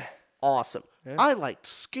that, yeah. awesome. Yeah. I liked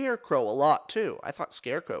Scarecrow a lot too. I thought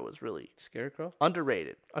Scarecrow was really Scarecrow?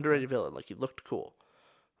 underrated villain. He looked cool,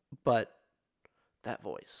 but that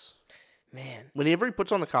voice, man, whenever he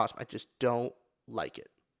puts on the costume, I just don't like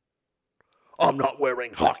it. I'm not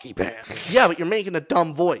wearing hockey pants. Yeah, but you're making a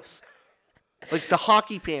dumb voice. The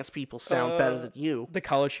hockey pants people sound better than you. The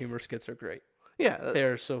college humor skits are great. Yeah,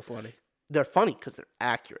 They're so funny. they're funny because they're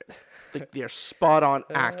accurate. They're spot on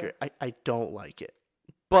accurate. I don't like it,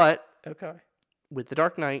 but Okay. with the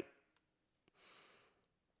Dark Knight,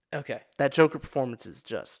 Okay. that Joker performance is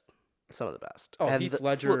just some of the best. Oh, And Heath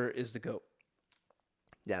Ledger is the GOAT.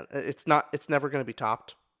 Yeah, it's never going to be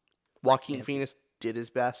topped. Joaquin Phoenix did his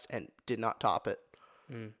best and did not top it.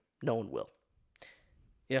 No one will.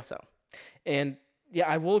 Yeah. So, And yeah,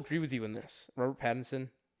 I will agree with you in this. Robert Pattinson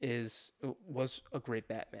was a great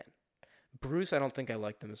Batman. Bruce, I don't think I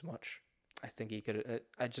liked him as much. I think he could.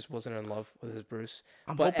 I just wasn't in love with his Bruce.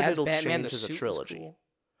 I'm but hoping as it'll Batman, change the as a suit was trilogy. cool.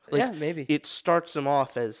 Like, Yeah, maybe. It starts him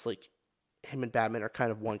off as him and Batman are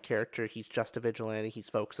kind of one character. He's just a vigilante. He's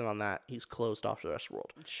focusing on that. He's closed off to the rest of the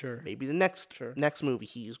world. Sure. Maybe the next movie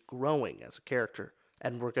he's growing as a character,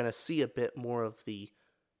 and we're gonna see a bit more of the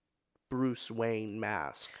Bruce Wayne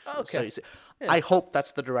mask. Okay. So I hope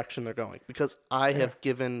that's the direction they're going, because I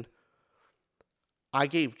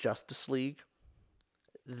gave Justice League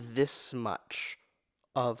this much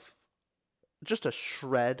of just a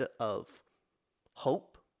shred of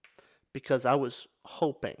hope, because I was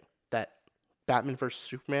hoping that Batman vs.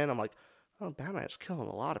 Superman, I'm like, oh, Batman's killing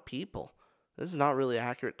a lot of people. This is not really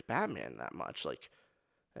accurate to Batman that much.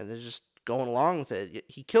 And they're just going along with it.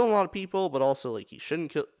 He killed a lot of people, but also, he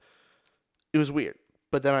shouldn't kill. It was weird.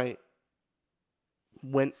 But then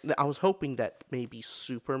I was hoping that maybe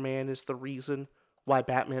Superman is the reason why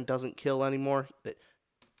Batman doesn't kill anymore. That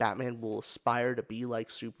Batman will aspire to be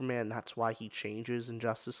like Superman. That's why he changes in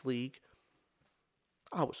Justice League.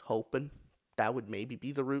 I was hoping that would maybe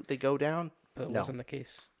be the route they go down. But it wasn't the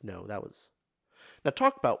case. No, that was... Now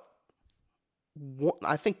talk about...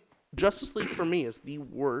 I think Justice League for me is the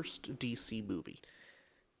worst DC movie.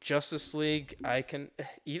 Justice League,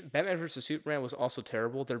 Batman vs. Superman was also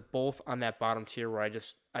terrible. They're both on that bottom tier where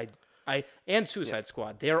and Suicide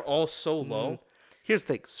Squad. They are all so low. Here's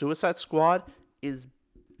the thing. Suicide Squad is...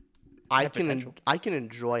 I potential. can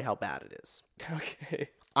enjoy how bad it is. Okay.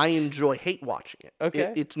 I hate watching it.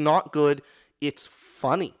 Okay. It's not good. It's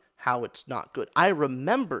funny how it's not good. I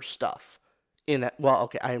remember stuff in it. Well,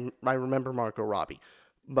 okay, I remember Margot Robbie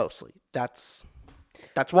mostly. That's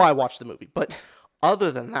why I watched the movie. But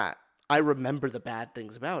other than that, I remember the bad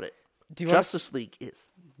things about it. Justice League is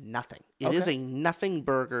nothing. It is a nothing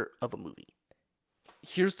burger of a movie.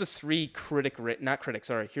 Here's the three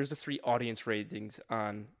here's the three audience ratings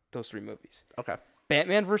on those three movies. Okay.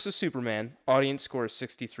 Batman vs. Superman, audience score is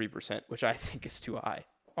 63%, which I think is too high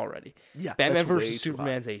already. Yeah, Batman that's way vs. too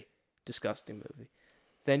Superman's a disgusting movie.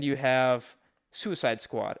 Then you have Suicide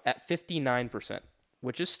Squad at 59%,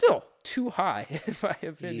 which is still too high, in my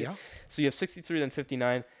opinion. Yeah. So you have 63, then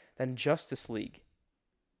 59. Then Justice League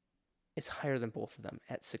is higher than both of them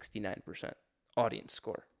at 69% audience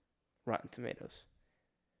score, Rotten Tomatoes.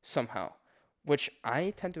 Somehow. Which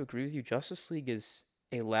I tend to agree with you. Justice League is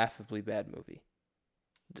a laughably bad movie.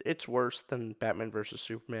 It's worse than Batman vs.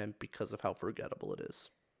 Superman because of how forgettable it is.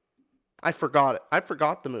 I forgot it. I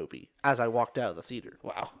forgot the movie as I walked out of the theater.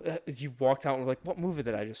 Wow. You walked out and were like, what movie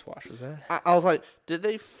did I just watch? Was that? I was like,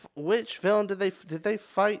 which villain did they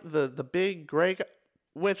fight? The big gray guy?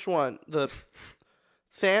 Which one? The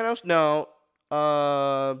Thanos? No.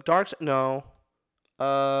 No.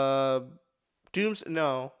 Dooms?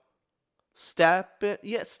 No.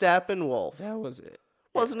 Steppenwolf. That was it.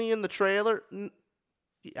 Wasn't he in the trailer?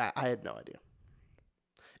 Yeah, I had no idea.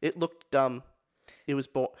 It looked dumb. It was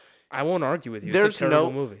I won't argue with you. It's a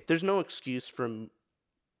terrible movie. There's no excuse for a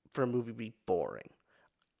movie to be boring.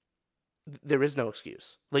 There is no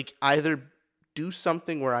excuse. Like, either do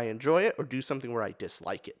something where I enjoy it or do something where I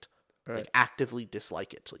dislike it. Right. Like, actively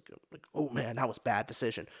dislike it. Like, oh man, that was a bad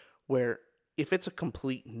decision. Where if it's a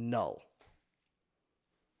complete null,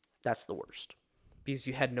 that's the worst. Because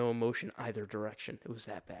you had no emotion either direction. It was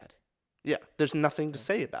that bad. Yeah, there's nothing to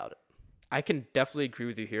say about it. I can definitely agree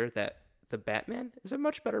with you here that The Batman is a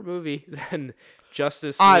much better movie than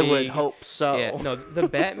Justice League. I would hope so. Yeah, no, The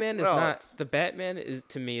Batman is not. The Batman is,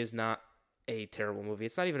 to me, is not a terrible movie.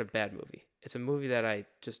 It's not even a bad movie. It's a movie that I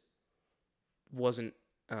just wasn't.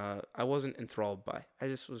 I wasn't enthralled by. I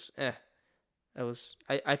just was. I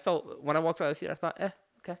felt when I walked out of the theater, I thought,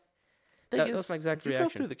 okay. That was my exact reaction. You go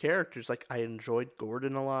through the characters. Like, I enjoyed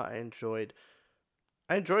Gordon a lot. I enjoyed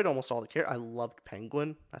almost all the characters. I loved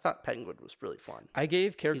Penguin. I thought Penguin was really fun. I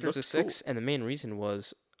gave characters a 6, and the main reason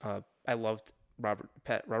was I loved Robert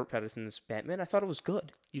Pattinson's Batman. I thought it was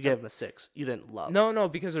good. You gave him a 6. You didn't love. No,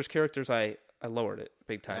 because there's characters I lowered it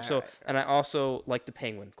big time. And I also liked the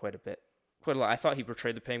Penguin quite a lot. I thought he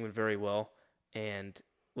portrayed the Penguin very well, and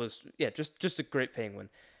was just a great Penguin.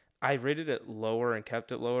 I rated it lower and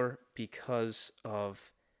kept it lower because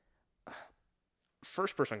of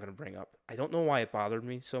first person I'm going to bring up. I don't know why it bothered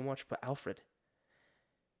me so much, but Alfred.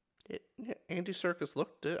 Andy Serkis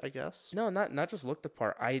looked it, I guess. No, not just looked the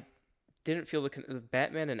part. I didn't feel the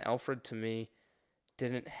Batman and Alfred to me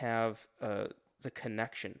didn't have the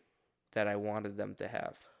connection that I wanted them to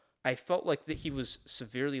have. I felt like that he was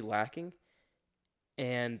severely lacking,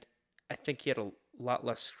 and I think he had a lot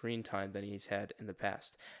less screen time than he's had in the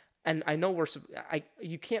past. And I know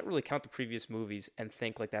you can't really count the previous movies and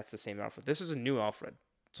think like that's the same Alfred. This is a new Alfred.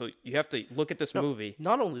 So you have to look at this movie.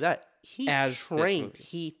 Not only that, he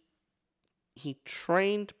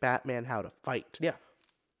trained Batman how to fight. Yeah.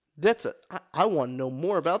 I want to know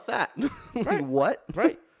more about that. Right. What?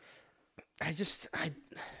 Right.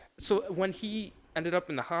 So when he ended up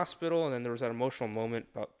in the hospital and then there was that emotional moment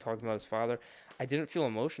about talking about his father, I didn't feel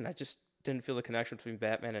emotion. I just didn't feel the connection between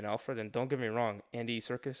Batman and Alfred. And don't get me wrong, Andy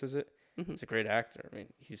Serkis is it? Mm-hmm. He's a great actor. I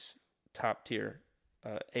mean, he's top tier,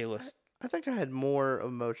 A-list. I think I had more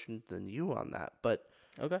emotion than you on that, but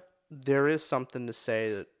okay, there is something to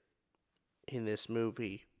say that in this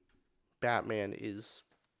movie, Batman is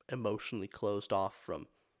emotionally closed off from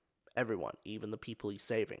everyone, even the people he's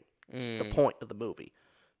saving. It's the point of the movie.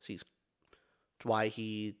 So it's why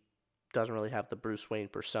he doesn't really have the Bruce Wayne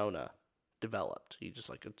persona developed. He's just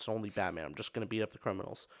like, it's only Batman. I'm just going to beat up the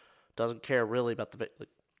criminals. Doesn't care really about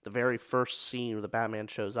the very first scene where the Batman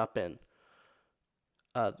shows up in.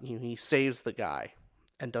 He saves the guy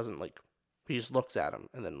and doesn't he just looks at him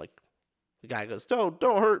and then the guy goes, don't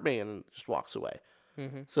hurt me, and just walks away.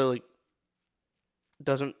 Mm-hmm. So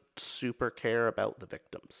doesn't super care about the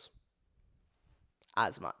victims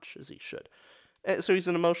as much as he should. And so he's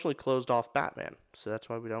an emotionally closed off Batman. So that's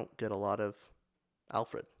why we don't get a lot of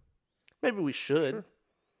Alfred. Maybe we should. Sure.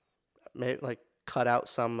 Maybe cut out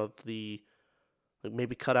some of the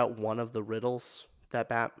maybe cut out one of the riddles that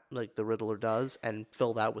the Riddler does and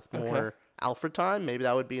fill that with more Alfred time. Maybe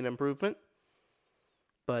that would be an improvement.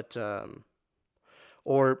 But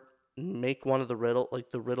or make one of the riddle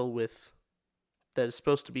the riddle with that is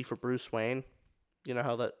supposed to be for Bruce Wayne. You know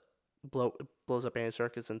how that blows up Andy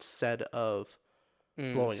Serkis instead of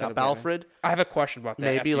blowing up Alfred. I have a question about that.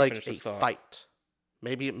 Maybe a fight.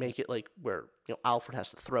 Maybe make it where Alfred has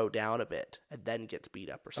to throw down a bit and then gets beat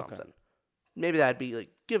up or something. Okay. Maybe that'd be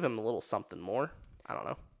give him a little something more. I don't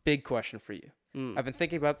know. Big question for you. I've been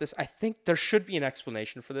thinking about this. I think there should be an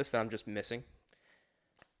explanation for this that I'm just missing.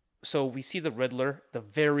 So we see the Riddler. The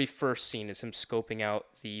very first scene is him scoping out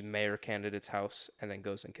the mayor candidate's house and then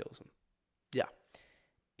goes and kills him. Yeah.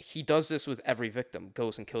 He does this with every victim,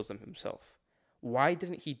 goes and kills them himself. Why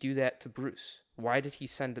didn't he do that to Bruce? Why did he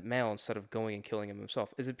send mail instead of going and killing him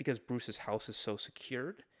himself? Is it because Bruce's house is so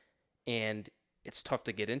secured and it's tough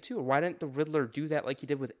to get into? Or why didn't the Riddler do that like he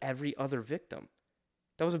did with every other victim?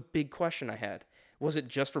 That was a big question I had. Was it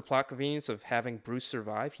just for plot convenience of having Bruce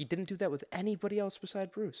survive? He didn't do that with anybody else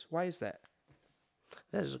beside Bruce. Why is that?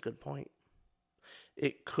 That is a good point.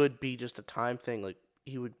 It could be just a time thing.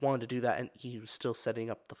 he would want to do that, and he was still setting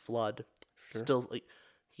up the flood. Sure. Still, like,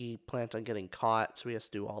 he planned on getting caught, so he has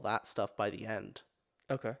to do all that stuff by the end.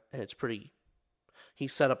 Okay. And it's pretty. He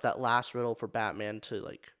set up that last riddle for Batman to,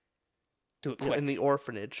 like, Do it quick. in the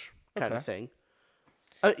orphanage kind of Okay.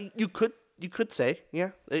 thing. You could say,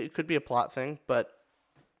 yeah, it could be a plot thing, but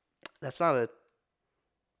that's not a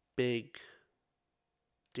big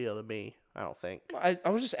deal to me. I don't think. I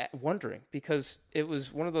was just wondering because it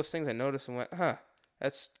was one of those things I noticed and went, huh,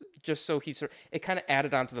 that's just so it kind of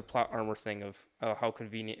added on to the plot armor thing of how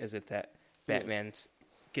convenient is it that Batman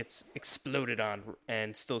gets exploded on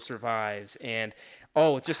and still survives, and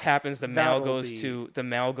it just happens the mail goes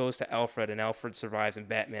to Alfred, and Alfred survives and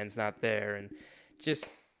Batman's not there, and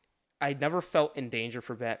just I never felt in danger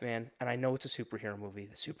for Batman, and I know it's a superhero movie.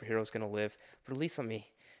 The superhero's gonna live, but at least let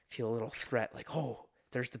me feel a little threat, like, oh,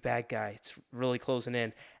 there's the bad guy. It's really closing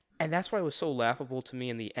in. And that's why it was so laughable to me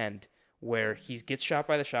in the end, where he gets shot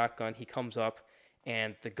by the shotgun, he comes up,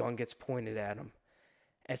 and the gun gets pointed at him.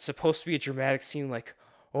 And it's supposed to be a dramatic scene like,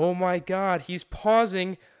 oh my God, he's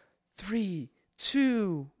pausing. 3,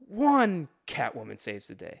 2, 1. Catwoman saves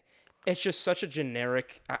the day. It's just such a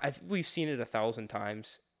generic, we've seen it 1,000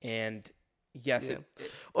 times. And yes,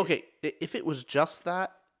 okay, if it was just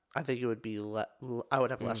that, I think it would be. I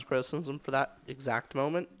would have less criticism for that exact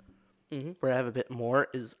moment. Mm-hmm. Where I have a bit more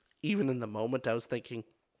is even in the moment I was thinking,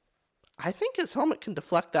 I think his helmet can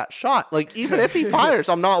deflect that shot. Like even if he fires,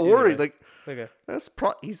 I'm not worried. Like that's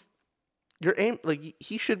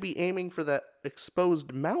he should be aiming for that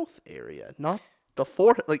exposed mouth area, not the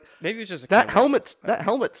forehead. Like maybe it's just that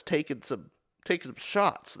helmet's taking some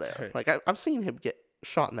shots there. Like I've seen him get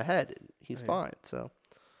shot in the head and he's fine. So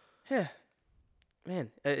yeah.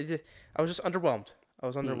 Man, I was just underwhelmed.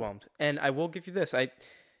 And I will give you this. I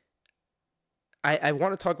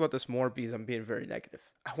want to talk about this more because I'm being very negative.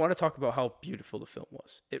 I want to talk about how beautiful the film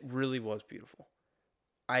was. It really was beautiful.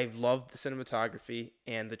 I loved the cinematography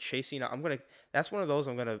and the chasing. That's one of those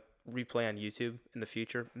I'm gonna replay on YouTube in the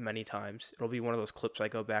future many times. It'll be one of those clips I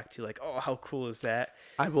go back to, like, oh, how cool is that?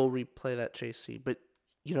 I will replay that chase scene. But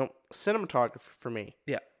cinematography for me,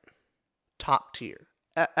 top tier.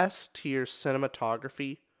 S tier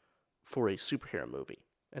cinematography for a superhero movie,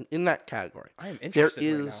 and in that category, I am interested.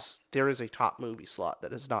 There is a top movie slot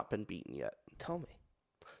that has not been beaten yet. Tell me.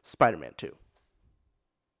 Spider-Man 2.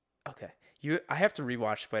 Okay, I have to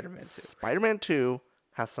rewatch Spider-Man 2. Spider-Man 2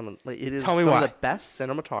 has some of the best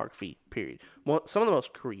cinematography. Period. Some of the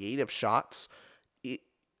most creative shots.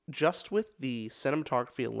 Just with the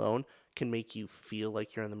cinematography alone can make you feel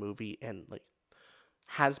like you're in the movie, and like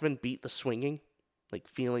has been beat the swinging. Like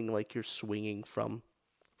feeling like you're swinging from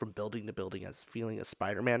building to building as feeling as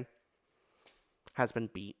Spider-Man has been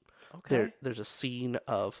beat. Okay. There's a scene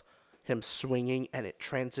of him swinging and it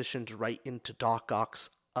transitions right into Doc Ock's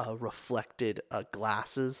reflected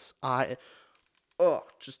glasses eye. Oh,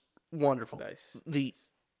 just wonderful. Nice.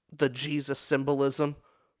 The Jesus symbolism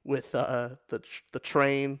with the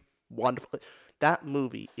train, wonderful. That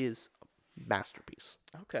movie is masterpiece.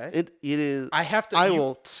 Okay. It is. I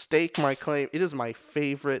will stake my claim. It is my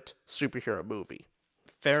favorite superhero movie.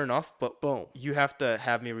 Fair enough, but boom. You have to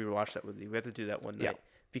have me rewatch that with you. We have to do that one night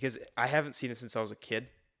because I haven't seen it since I was a kid,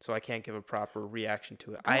 so I can't give a proper reaction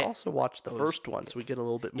to it. I also watched the first one, so we get a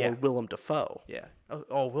little bit more Willem Dafoe. Yeah.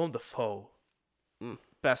 Oh, Willem Dafoe,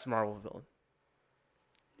 best Marvel villain.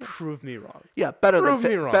 Prove me wrong. Yeah, better than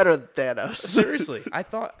Thanos. Seriously, I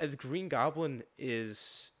thought the Green Goblin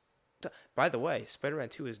is. By the way, Spider-Man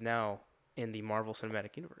 2 is now in the Marvel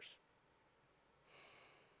Cinematic Universe.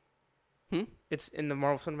 It's in the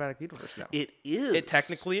Marvel Cinematic Universe now. It is. It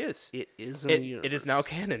technically is. It is in the universe. It is now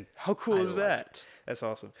canon. How cool is that? That's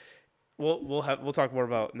awesome. We'll talk more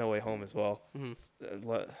about No Way Home as well.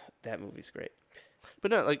 Mm-hmm. That movie's great. But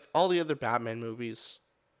no, like all the other Batman movies,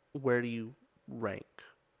 where do you rank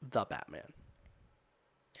the Batman?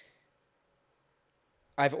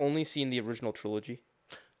 I've only seen the original trilogy.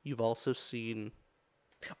 You've also seen...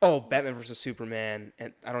 Oh, Batman vs. Superman,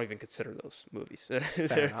 and I don't even consider those movies.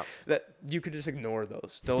 Fair enough. That you could just ignore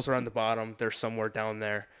those. Those are on the bottom. They're somewhere down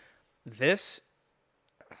there. This,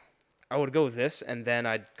 I would go this, and then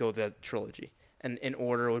I'd go the trilogy. And in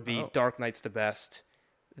order, it would be Dark Knight's the best.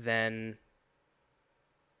 Then,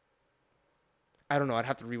 I don't know. I'd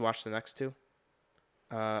have to rewatch the next two.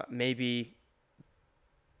 Maybe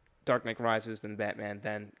Dark Knight Rises, then Batman,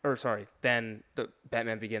 then the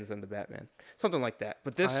Batman Begins, then the Batman. Something like that.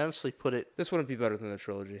 But this, I honestly put it... This wouldn't be better than the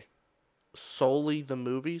trilogy. Solely the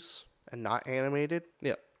movies and not animated?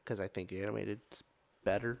 Yeah. Because I think the animated's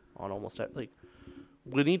better on almost... Like,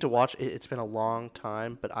 we need to watch... It's been a long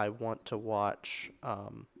time, but I want to watch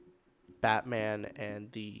Batman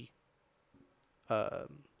and the Noble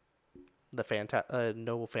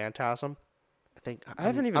Phantasm. I think I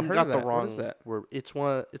haven't even I'm heard got of the that. wrong What is that? word.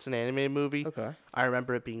 It's an animated movie. Okay. I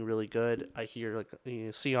remember it being really good. I hear like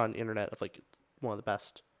you see on the internet of like one of the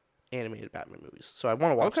best animated Batman movies. So I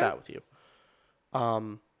want to watch that with you.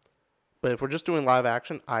 But if we're just doing live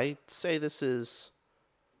action, I'd say it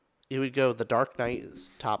would go The Dark Knight is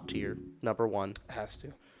top tier, number 1. It has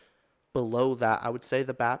to. Below that, I would say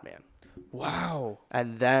The Batman. Wow.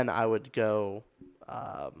 And then I would go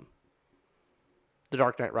The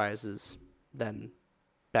Dark Knight Rises, then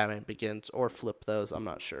Batman Begins, or flip those. I'm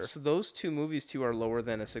not sure. So those two movies too are lower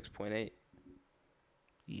than a 6.8.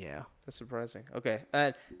 Yeah. That's surprising. Okay.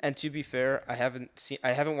 And to be fair, I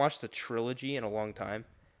haven't watched the trilogy in a long time.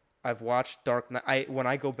 I've watched Dark Knight. When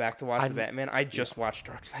I go back to watch the Batman, I just watch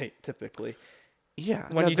Dark Knight typically. Yeah.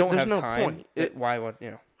 When you don't have no time, point. why would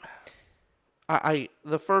you know?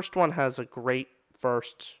 The first one has a great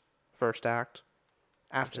first act.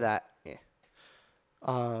 After that,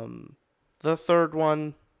 the third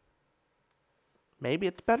one, maybe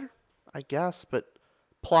it's better, I guess, but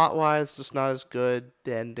plot wise, just not as good.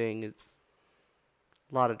 The ending, a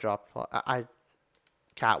lot of dropped plot.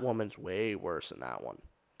 Catwoman's way worse in that one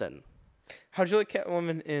than. How'd you like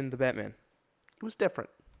Catwoman in the Batman? It was different.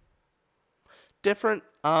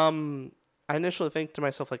 I initially think to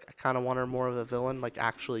myself, like, I kind of want her more of a villain, like,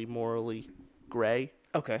 actually morally gray.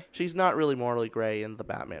 Okay. She's not really morally gray in the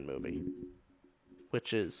Batman movie,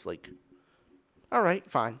 which is, like, all right,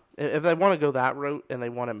 fine. If they want to go that route and they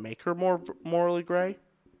want to make her more morally gray,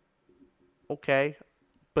 okay.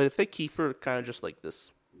 But if they keep her kind of just like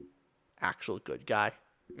this actual good guy,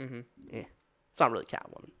 it's not really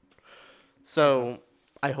Catwoman. So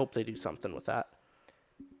I hope they do something with that.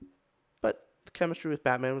 But the chemistry with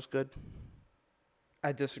Batman was good.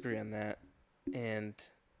 I disagree on that, and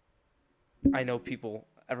I know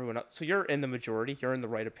everyone else. So you're in the majority. You're in the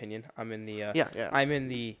right opinion. I'm in the I'm in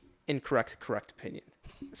the incorrect correct opinion.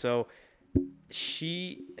 So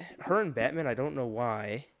her and Batman, I don't know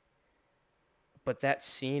why, but that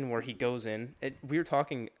scene where he goes in, we were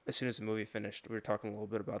talking as soon as the movie finished. We were talking a little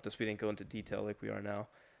bit about this. We didn't go into detail like we are now,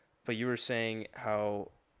 but you were saying how.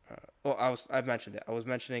 I mentioned it. I was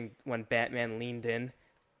mentioning when Batman leaned in.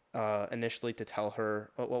 Initially to tell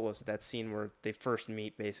her what was it, that scene where they first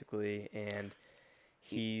meet basically, and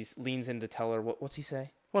he leans in to tell her what's he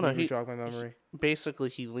say? Well, no, he jog my memory. Basically,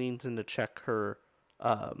 he leans in to check her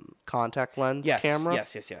contact lens Yes, camera.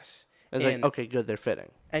 Yes. And like, okay, good, they're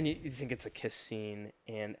fitting. And you think it's a kiss scene,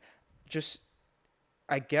 and just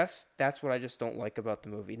I guess that's what I just don't like about the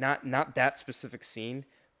movie. Not that specific scene,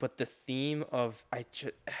 but the theme of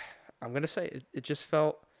I'm gonna say it just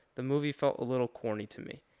felt the movie felt a little corny to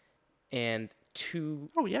me. And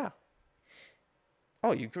oh yeah,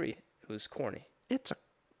 you agree? It was corny. It's a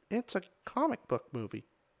comic book movie.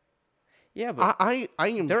 Yeah, but I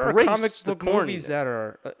embrace there are comic the book movies that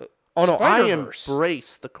are. I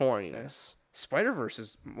embrace the corniness. Spider-Verse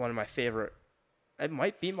is one of my favorite. It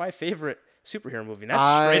might be my favorite superhero movie. And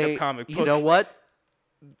that's straight up comic book. You know what?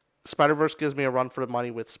 Spider-Verse gives me a run for the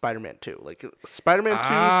money with Spider-Man 2. Like, Spider-Man 2,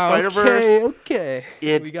 Spider-Verse. Okay.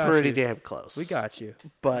 It's pretty damn close. We got you.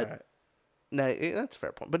 But, right. No, that's a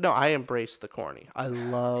fair point. But no, I embrace the corny. I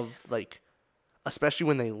love, like, especially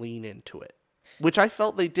when they lean into it. Which I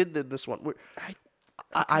felt they did in this one.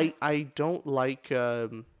 I don't like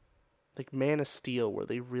Man of Steel, where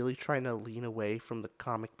they really trying to lean away from the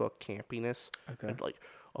comic book campiness. Okay. And like,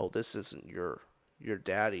 oh, this isn't your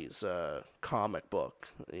daddy's comic book.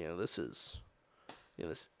 You know, this is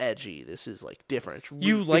this edgy. This is like different.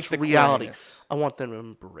 You like the reality. corniness. I want them to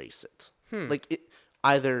embrace it. Like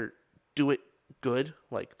either do it good,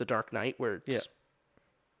 like The Dark Knight, where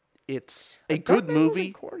it's a good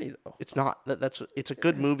movie. Corny though. It's not. It's a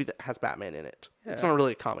good movie that has Batman in it. Yeah. It's not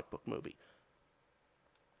really a comic book movie.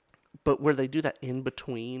 But where they do that in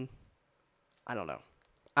between, I don't know.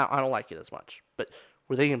 I don't like it as much. But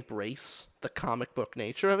where they embrace the comic book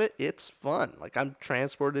nature of it, it's fun. Like, I'm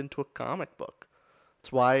transported into a comic book.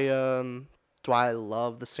 That's why I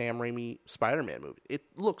love the Sam Raimi Spider-Man movie. It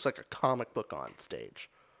looks like a comic book on stage.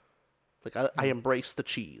 Like, I embrace the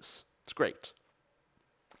cheese. It's great.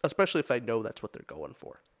 Especially if I know that's what they're going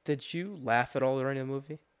for. Did you laugh at all during the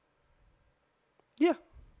movie? Yeah.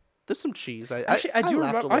 There's some cheese. Actually, I do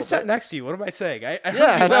remember. I sat next to you. What am I saying? I heard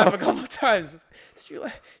Yeah, you I laugh know. a couple times. Did you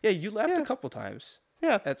laugh? Yeah, you laughed Yeah. a couple times.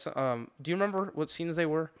 Yeah. That's do you remember what scenes they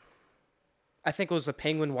were? I think it was the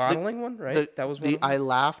penguin waddling one, right? That was one. I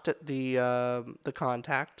laughed at the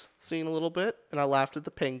contact scene a little bit, and I laughed at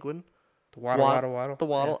the penguin. The waddle. The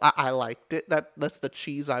waddle. Yeah. I liked it. That's the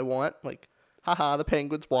cheese I want. Like, Haha, the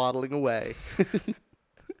penguin's waddling away.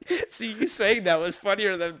 See, you saying that was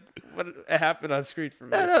funnier than what happened on screen for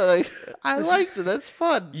me. I liked it. That's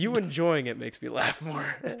fun. You enjoying it makes me laugh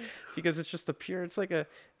more because it's just it's like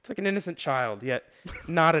an innocent child, yet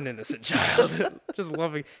not an innocent child. just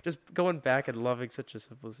going back and loving such a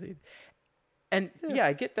simple scene. And yeah,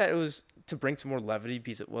 I get that it was to bring some more levity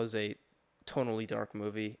because it was a tonally dark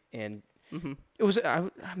movie, and it was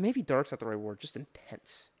maybe dark's not the right word, just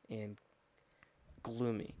intense and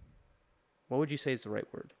gloomy. What would you say is the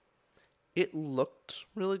right word? It looked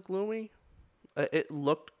really gloomy. It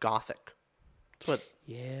looked gothic. That's what.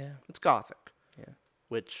 Yeah. It's gothic. Yeah.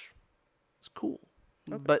 Which is cool.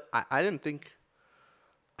 Okay. But I didn't think.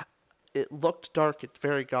 It looked dark. It's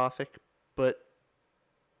very gothic, but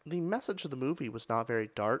the message of the movie was not very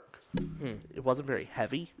dark. It wasn't very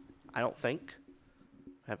heavy. I don't think.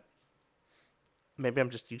 Maybe I'm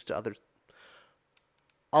just used to others.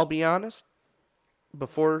 I'll be honest.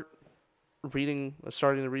 Before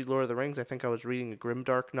starting to read Lord of the Rings, I think I was reading a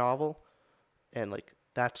grimdark novel, and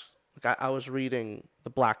I was reading The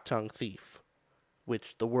Black Tongue Thief,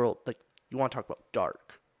 which you want to talk about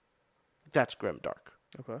dark. That's grimdark.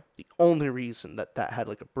 Okay. The only reason that had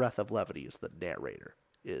like a breath of levity is the narrator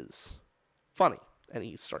is funny and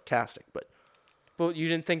he's sarcastic, but you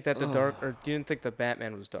didn't think that you didn't think the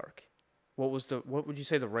Batman was dark. What would you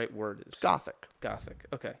say the right word is? gothic. Gothic.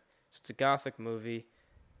 Okay. So it's a gothic movie.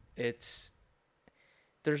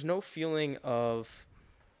 There's no feeling of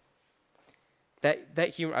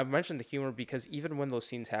that humor. I mentioned the humor because even when those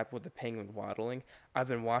scenes happen with the penguin waddling, I've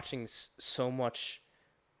been watching so much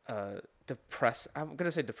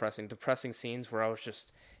depressing scenes where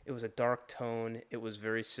it was a dark tone. It was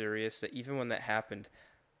very serious that even when that happened,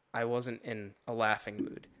 I wasn't in a laughing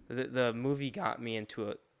mood. The movie got me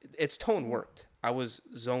into its tone worked. I was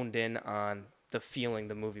zoned in on the feeling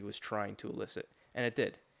the movie was trying to elicit, and it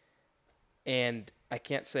did. And I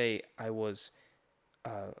can't say I was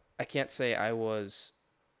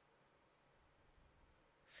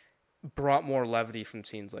brought more levity from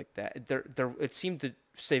scenes like that. It seemed to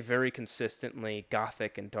stay very consistently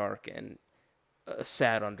gothic and dark and a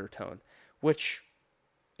sad undertone, which,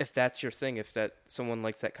 if that's your thing, if someone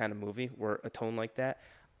likes that kind of movie where a tone like that,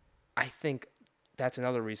 I think that's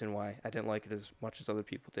another reason why I didn't like it as much as other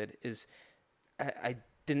people did, is I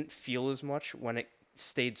didn't feel as much when it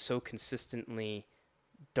stayed so consistently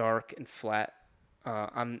dark and flat.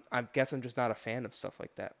 I guess I'm just not a fan of stuff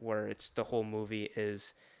like that, where it's the whole movie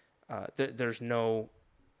is there's no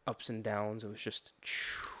ups and downs. It was just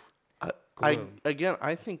gloom.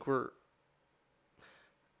 I think for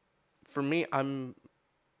me, again,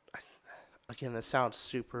 this sounds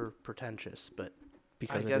super pretentious, but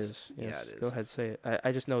because I guess, it is. Yes. Yeah, it is. Go ahead, say it.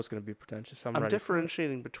 I just know it's going to be pretentious. I'm ready.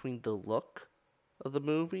 Differentiating between the look of the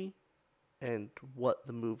movie and what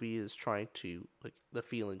the movie is trying to, like, the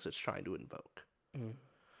feelings it's trying to invoke.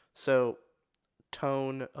 So,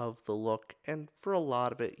 tone of the look, and for a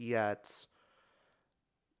lot of it, yeah, it's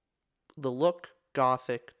the look,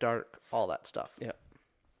 gothic, dark, all that stuff. Yeah.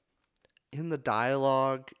 In the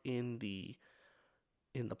dialogue, in the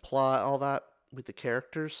plot, all that, with the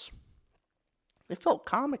characters, it felt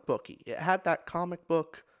comic booky. It had that comic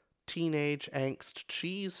book teenage angst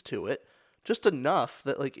cheese to it, just enough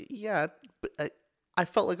that, like, yeah, I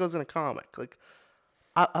felt like I was in a comic. Like,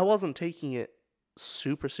 I wasn't taking it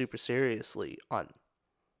super, super seriously on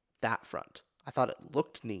that front. I thought it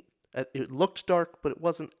looked neat. It looked dark, but it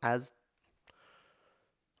wasn't as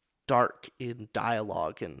dark in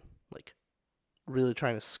dialogue and, like, really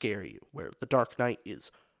trying to scare you, where The Dark Knight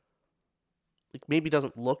is, like, maybe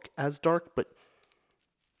doesn't look as dark, but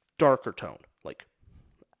darker tone, like,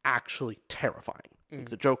 actually terrifying. Like,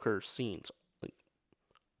 the Joker scenes, like,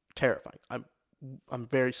 terrifying. I'm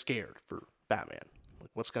very scared for Batman. Like,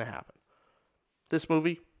 what's gonna happen? This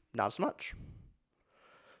movie, not as much.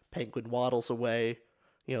 Penguin waddles away.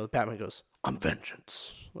 You know, Batman goes, "I'm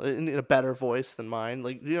vengeance," in a better voice than mine.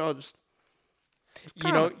 Like, just.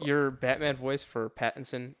 Your Batman voice for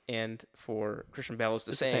Pattinson and for Christian Bale is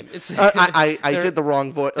the same. I did the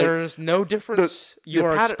wrong voice. There's no difference. You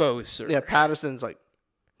are exposed, sir. Yeah, Patterson's like,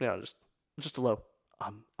 just a low,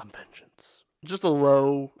 I'm vengeance. Just a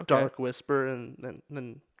low, dark whisper, and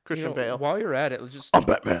then Christian Bale. While you're at it, let's just. I'm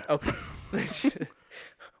Batman. Okay.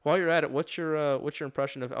 While you're at it, what's your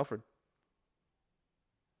impression of Alfred?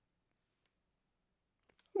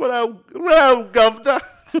 Well, governor.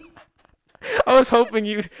 I was hoping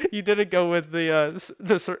you didn't go with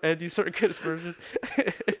the Sir Andy Serkis version.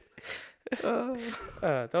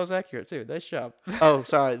 That was accurate too. Nice job. Oh,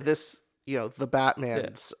 sorry. This, the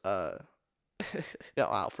Batman's,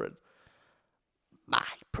 Alfred. My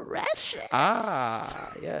precious.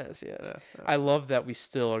 Ah, yes. I love that we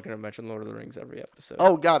still are going to mention Lord of the Rings every episode.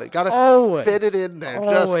 Oh, got it. Got to Always. fit it in there.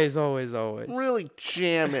 Always. Really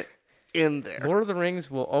jam it in there. Lord of the Rings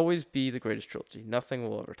will always be the greatest trilogy. Nothing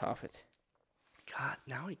will ever top it. God,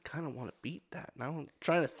 now I kind of want to beat that. Now I'm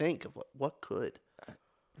trying to think of what could.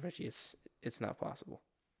 Reggie, it's not possible.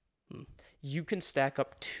 You can stack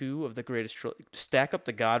up two of the greatest trilogy. Stack up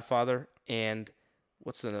The Godfather and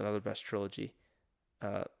what's another best trilogy?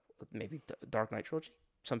 Maybe Dark Knight trilogy.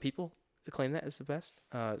 Some people claim that as the best.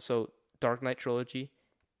 So Dark Knight trilogy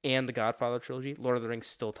and the Godfather trilogy. Lord of the Rings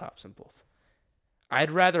still tops them both. I'd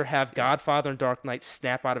rather have Godfather and Dark Knight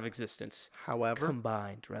snap out of existence. However,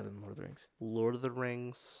 combined rather than Lord of the Rings. Lord of the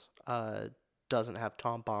Rings doesn't have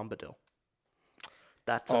Tom Bombadil.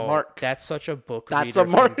 That's a mark. That's such a book That's reader a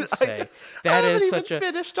mark. thing to say. I haven't even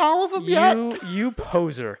finished all of them yet. You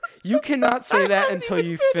poser. You cannot say that until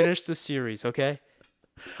you finish the series,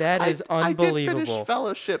 That is unbelievable. I did finish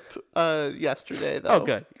Fellowship yesterday, though. Oh,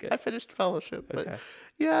 good. I finished Fellowship, but Okay.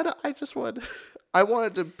 I just wanted. I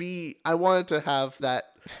wanted to have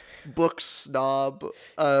that book snob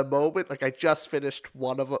moment. Like I just finished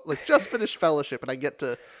one of them. Like just finished Fellowship, and I get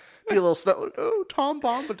to be a little snob. Like, oh, Tom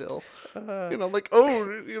Bombadil.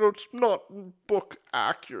 It's not book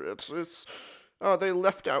accurate. It's they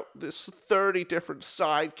left out this 30 different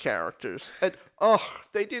side characters, and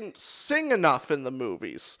they didn't sing enough in the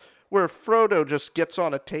movies. Where Frodo just gets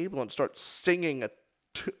on a table and starts singing a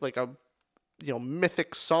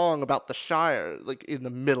mythic song about the Shire, like in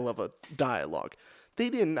the middle of a dialogue. They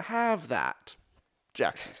didn't have that.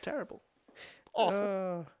 Jackson's terrible.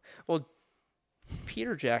 Awful. Well,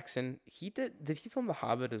 Peter Jackson, did he film The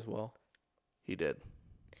Hobbit as well? He did.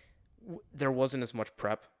 There wasn't as much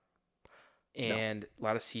prep, and a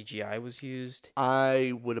lot of CGI was used.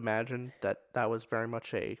 I would imagine that was very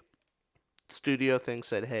much a studio thing.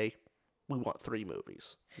 Said, hey, we want 3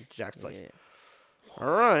 movies. Jackson's like, all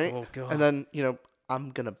right. Oh, God. And then,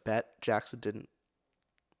 I'm going to bet Jackson didn't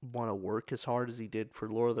want to work as hard as he did for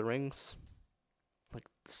Lord of the Rings. Like,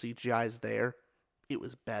 the CGI is there. It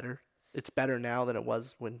was better. It's better now than it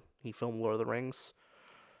was when he filmed Lord of the Rings.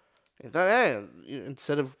 And then,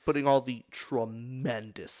 instead of putting all the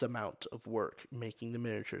tremendous amount of work, making the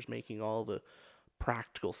miniatures, making all the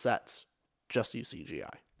practical sets, just use CGI.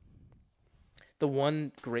 The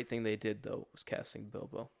one great thing they did, though, was casting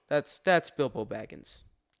Bilbo. That's Bilbo Baggins.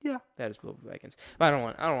 Yeah. That is Bilbo Baggins. But I don't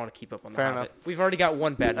want to keep up on Fair The enough. Hobbit. We've already got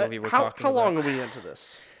one bad movie we're talking about. How long are we into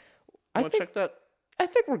this? Want to check that? I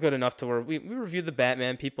think we're good enough to where we reviewed the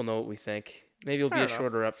Batman. People know what we think. Maybe it'll be a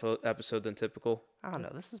shorter episode than typical. I don't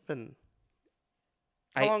know. This has been...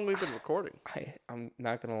 How long have we been recording? I'm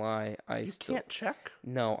not going to lie. You can't check?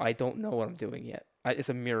 No, I don't know what I'm doing yet. It's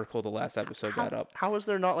a miracle the last episode got up. How is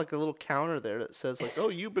there not like a little counter there that says like, oh,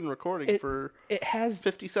 you've been recording for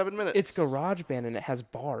 57 minutes? It's GarageBand and it has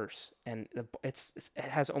bars. And it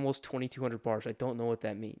has almost 2,200 bars. I don't know what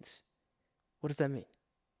that means. What does that mean?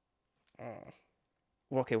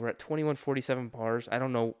 Well, okay, we're at 2147 bars. I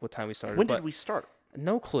don't know what time we started. When did we start?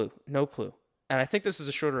 No clue. And I think this is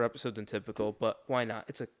a shorter episode than typical, but why not?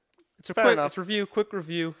 It's a quick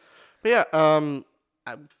review. But yeah,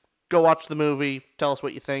 go watch the movie. Tell us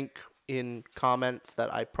what you think in comments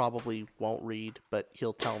that I probably won't read, but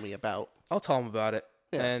he'll tell me about. I'll tell him about it.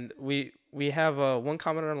 Yeah. And we have one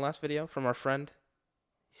comment on the last video from our friend.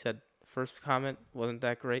 He said first comment wasn't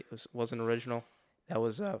that great. It wasn't original. That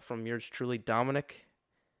was from yours truly, Dominic.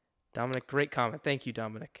 Dominic, great comment. Thank you,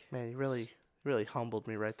 Dominic. Man, you really humbled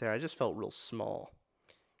me right there. I just felt real small.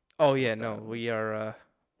 Oh yeah, no, we are.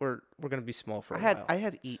 We're gonna be small for a while. I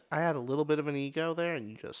had a little bit of an ego there, and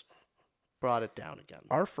you just brought it down again.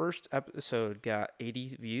 Our first episode got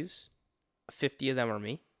 80 views. 50 of them are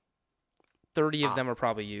me. 30 of them are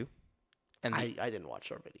probably you. And I didn't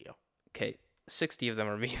watch our video. Okay, 60 of them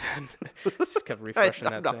are me then. Just kept refreshing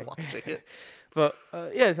that thing. I'm not watching it. But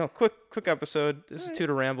quick episode. This is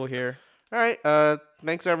Tutor Ramble here. All right.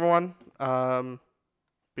 Thanks everyone.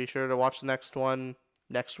 Be sure to watch the next one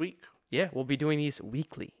next week. Yeah, we'll be doing these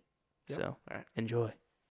weekly. Yep. So all right. Enjoy.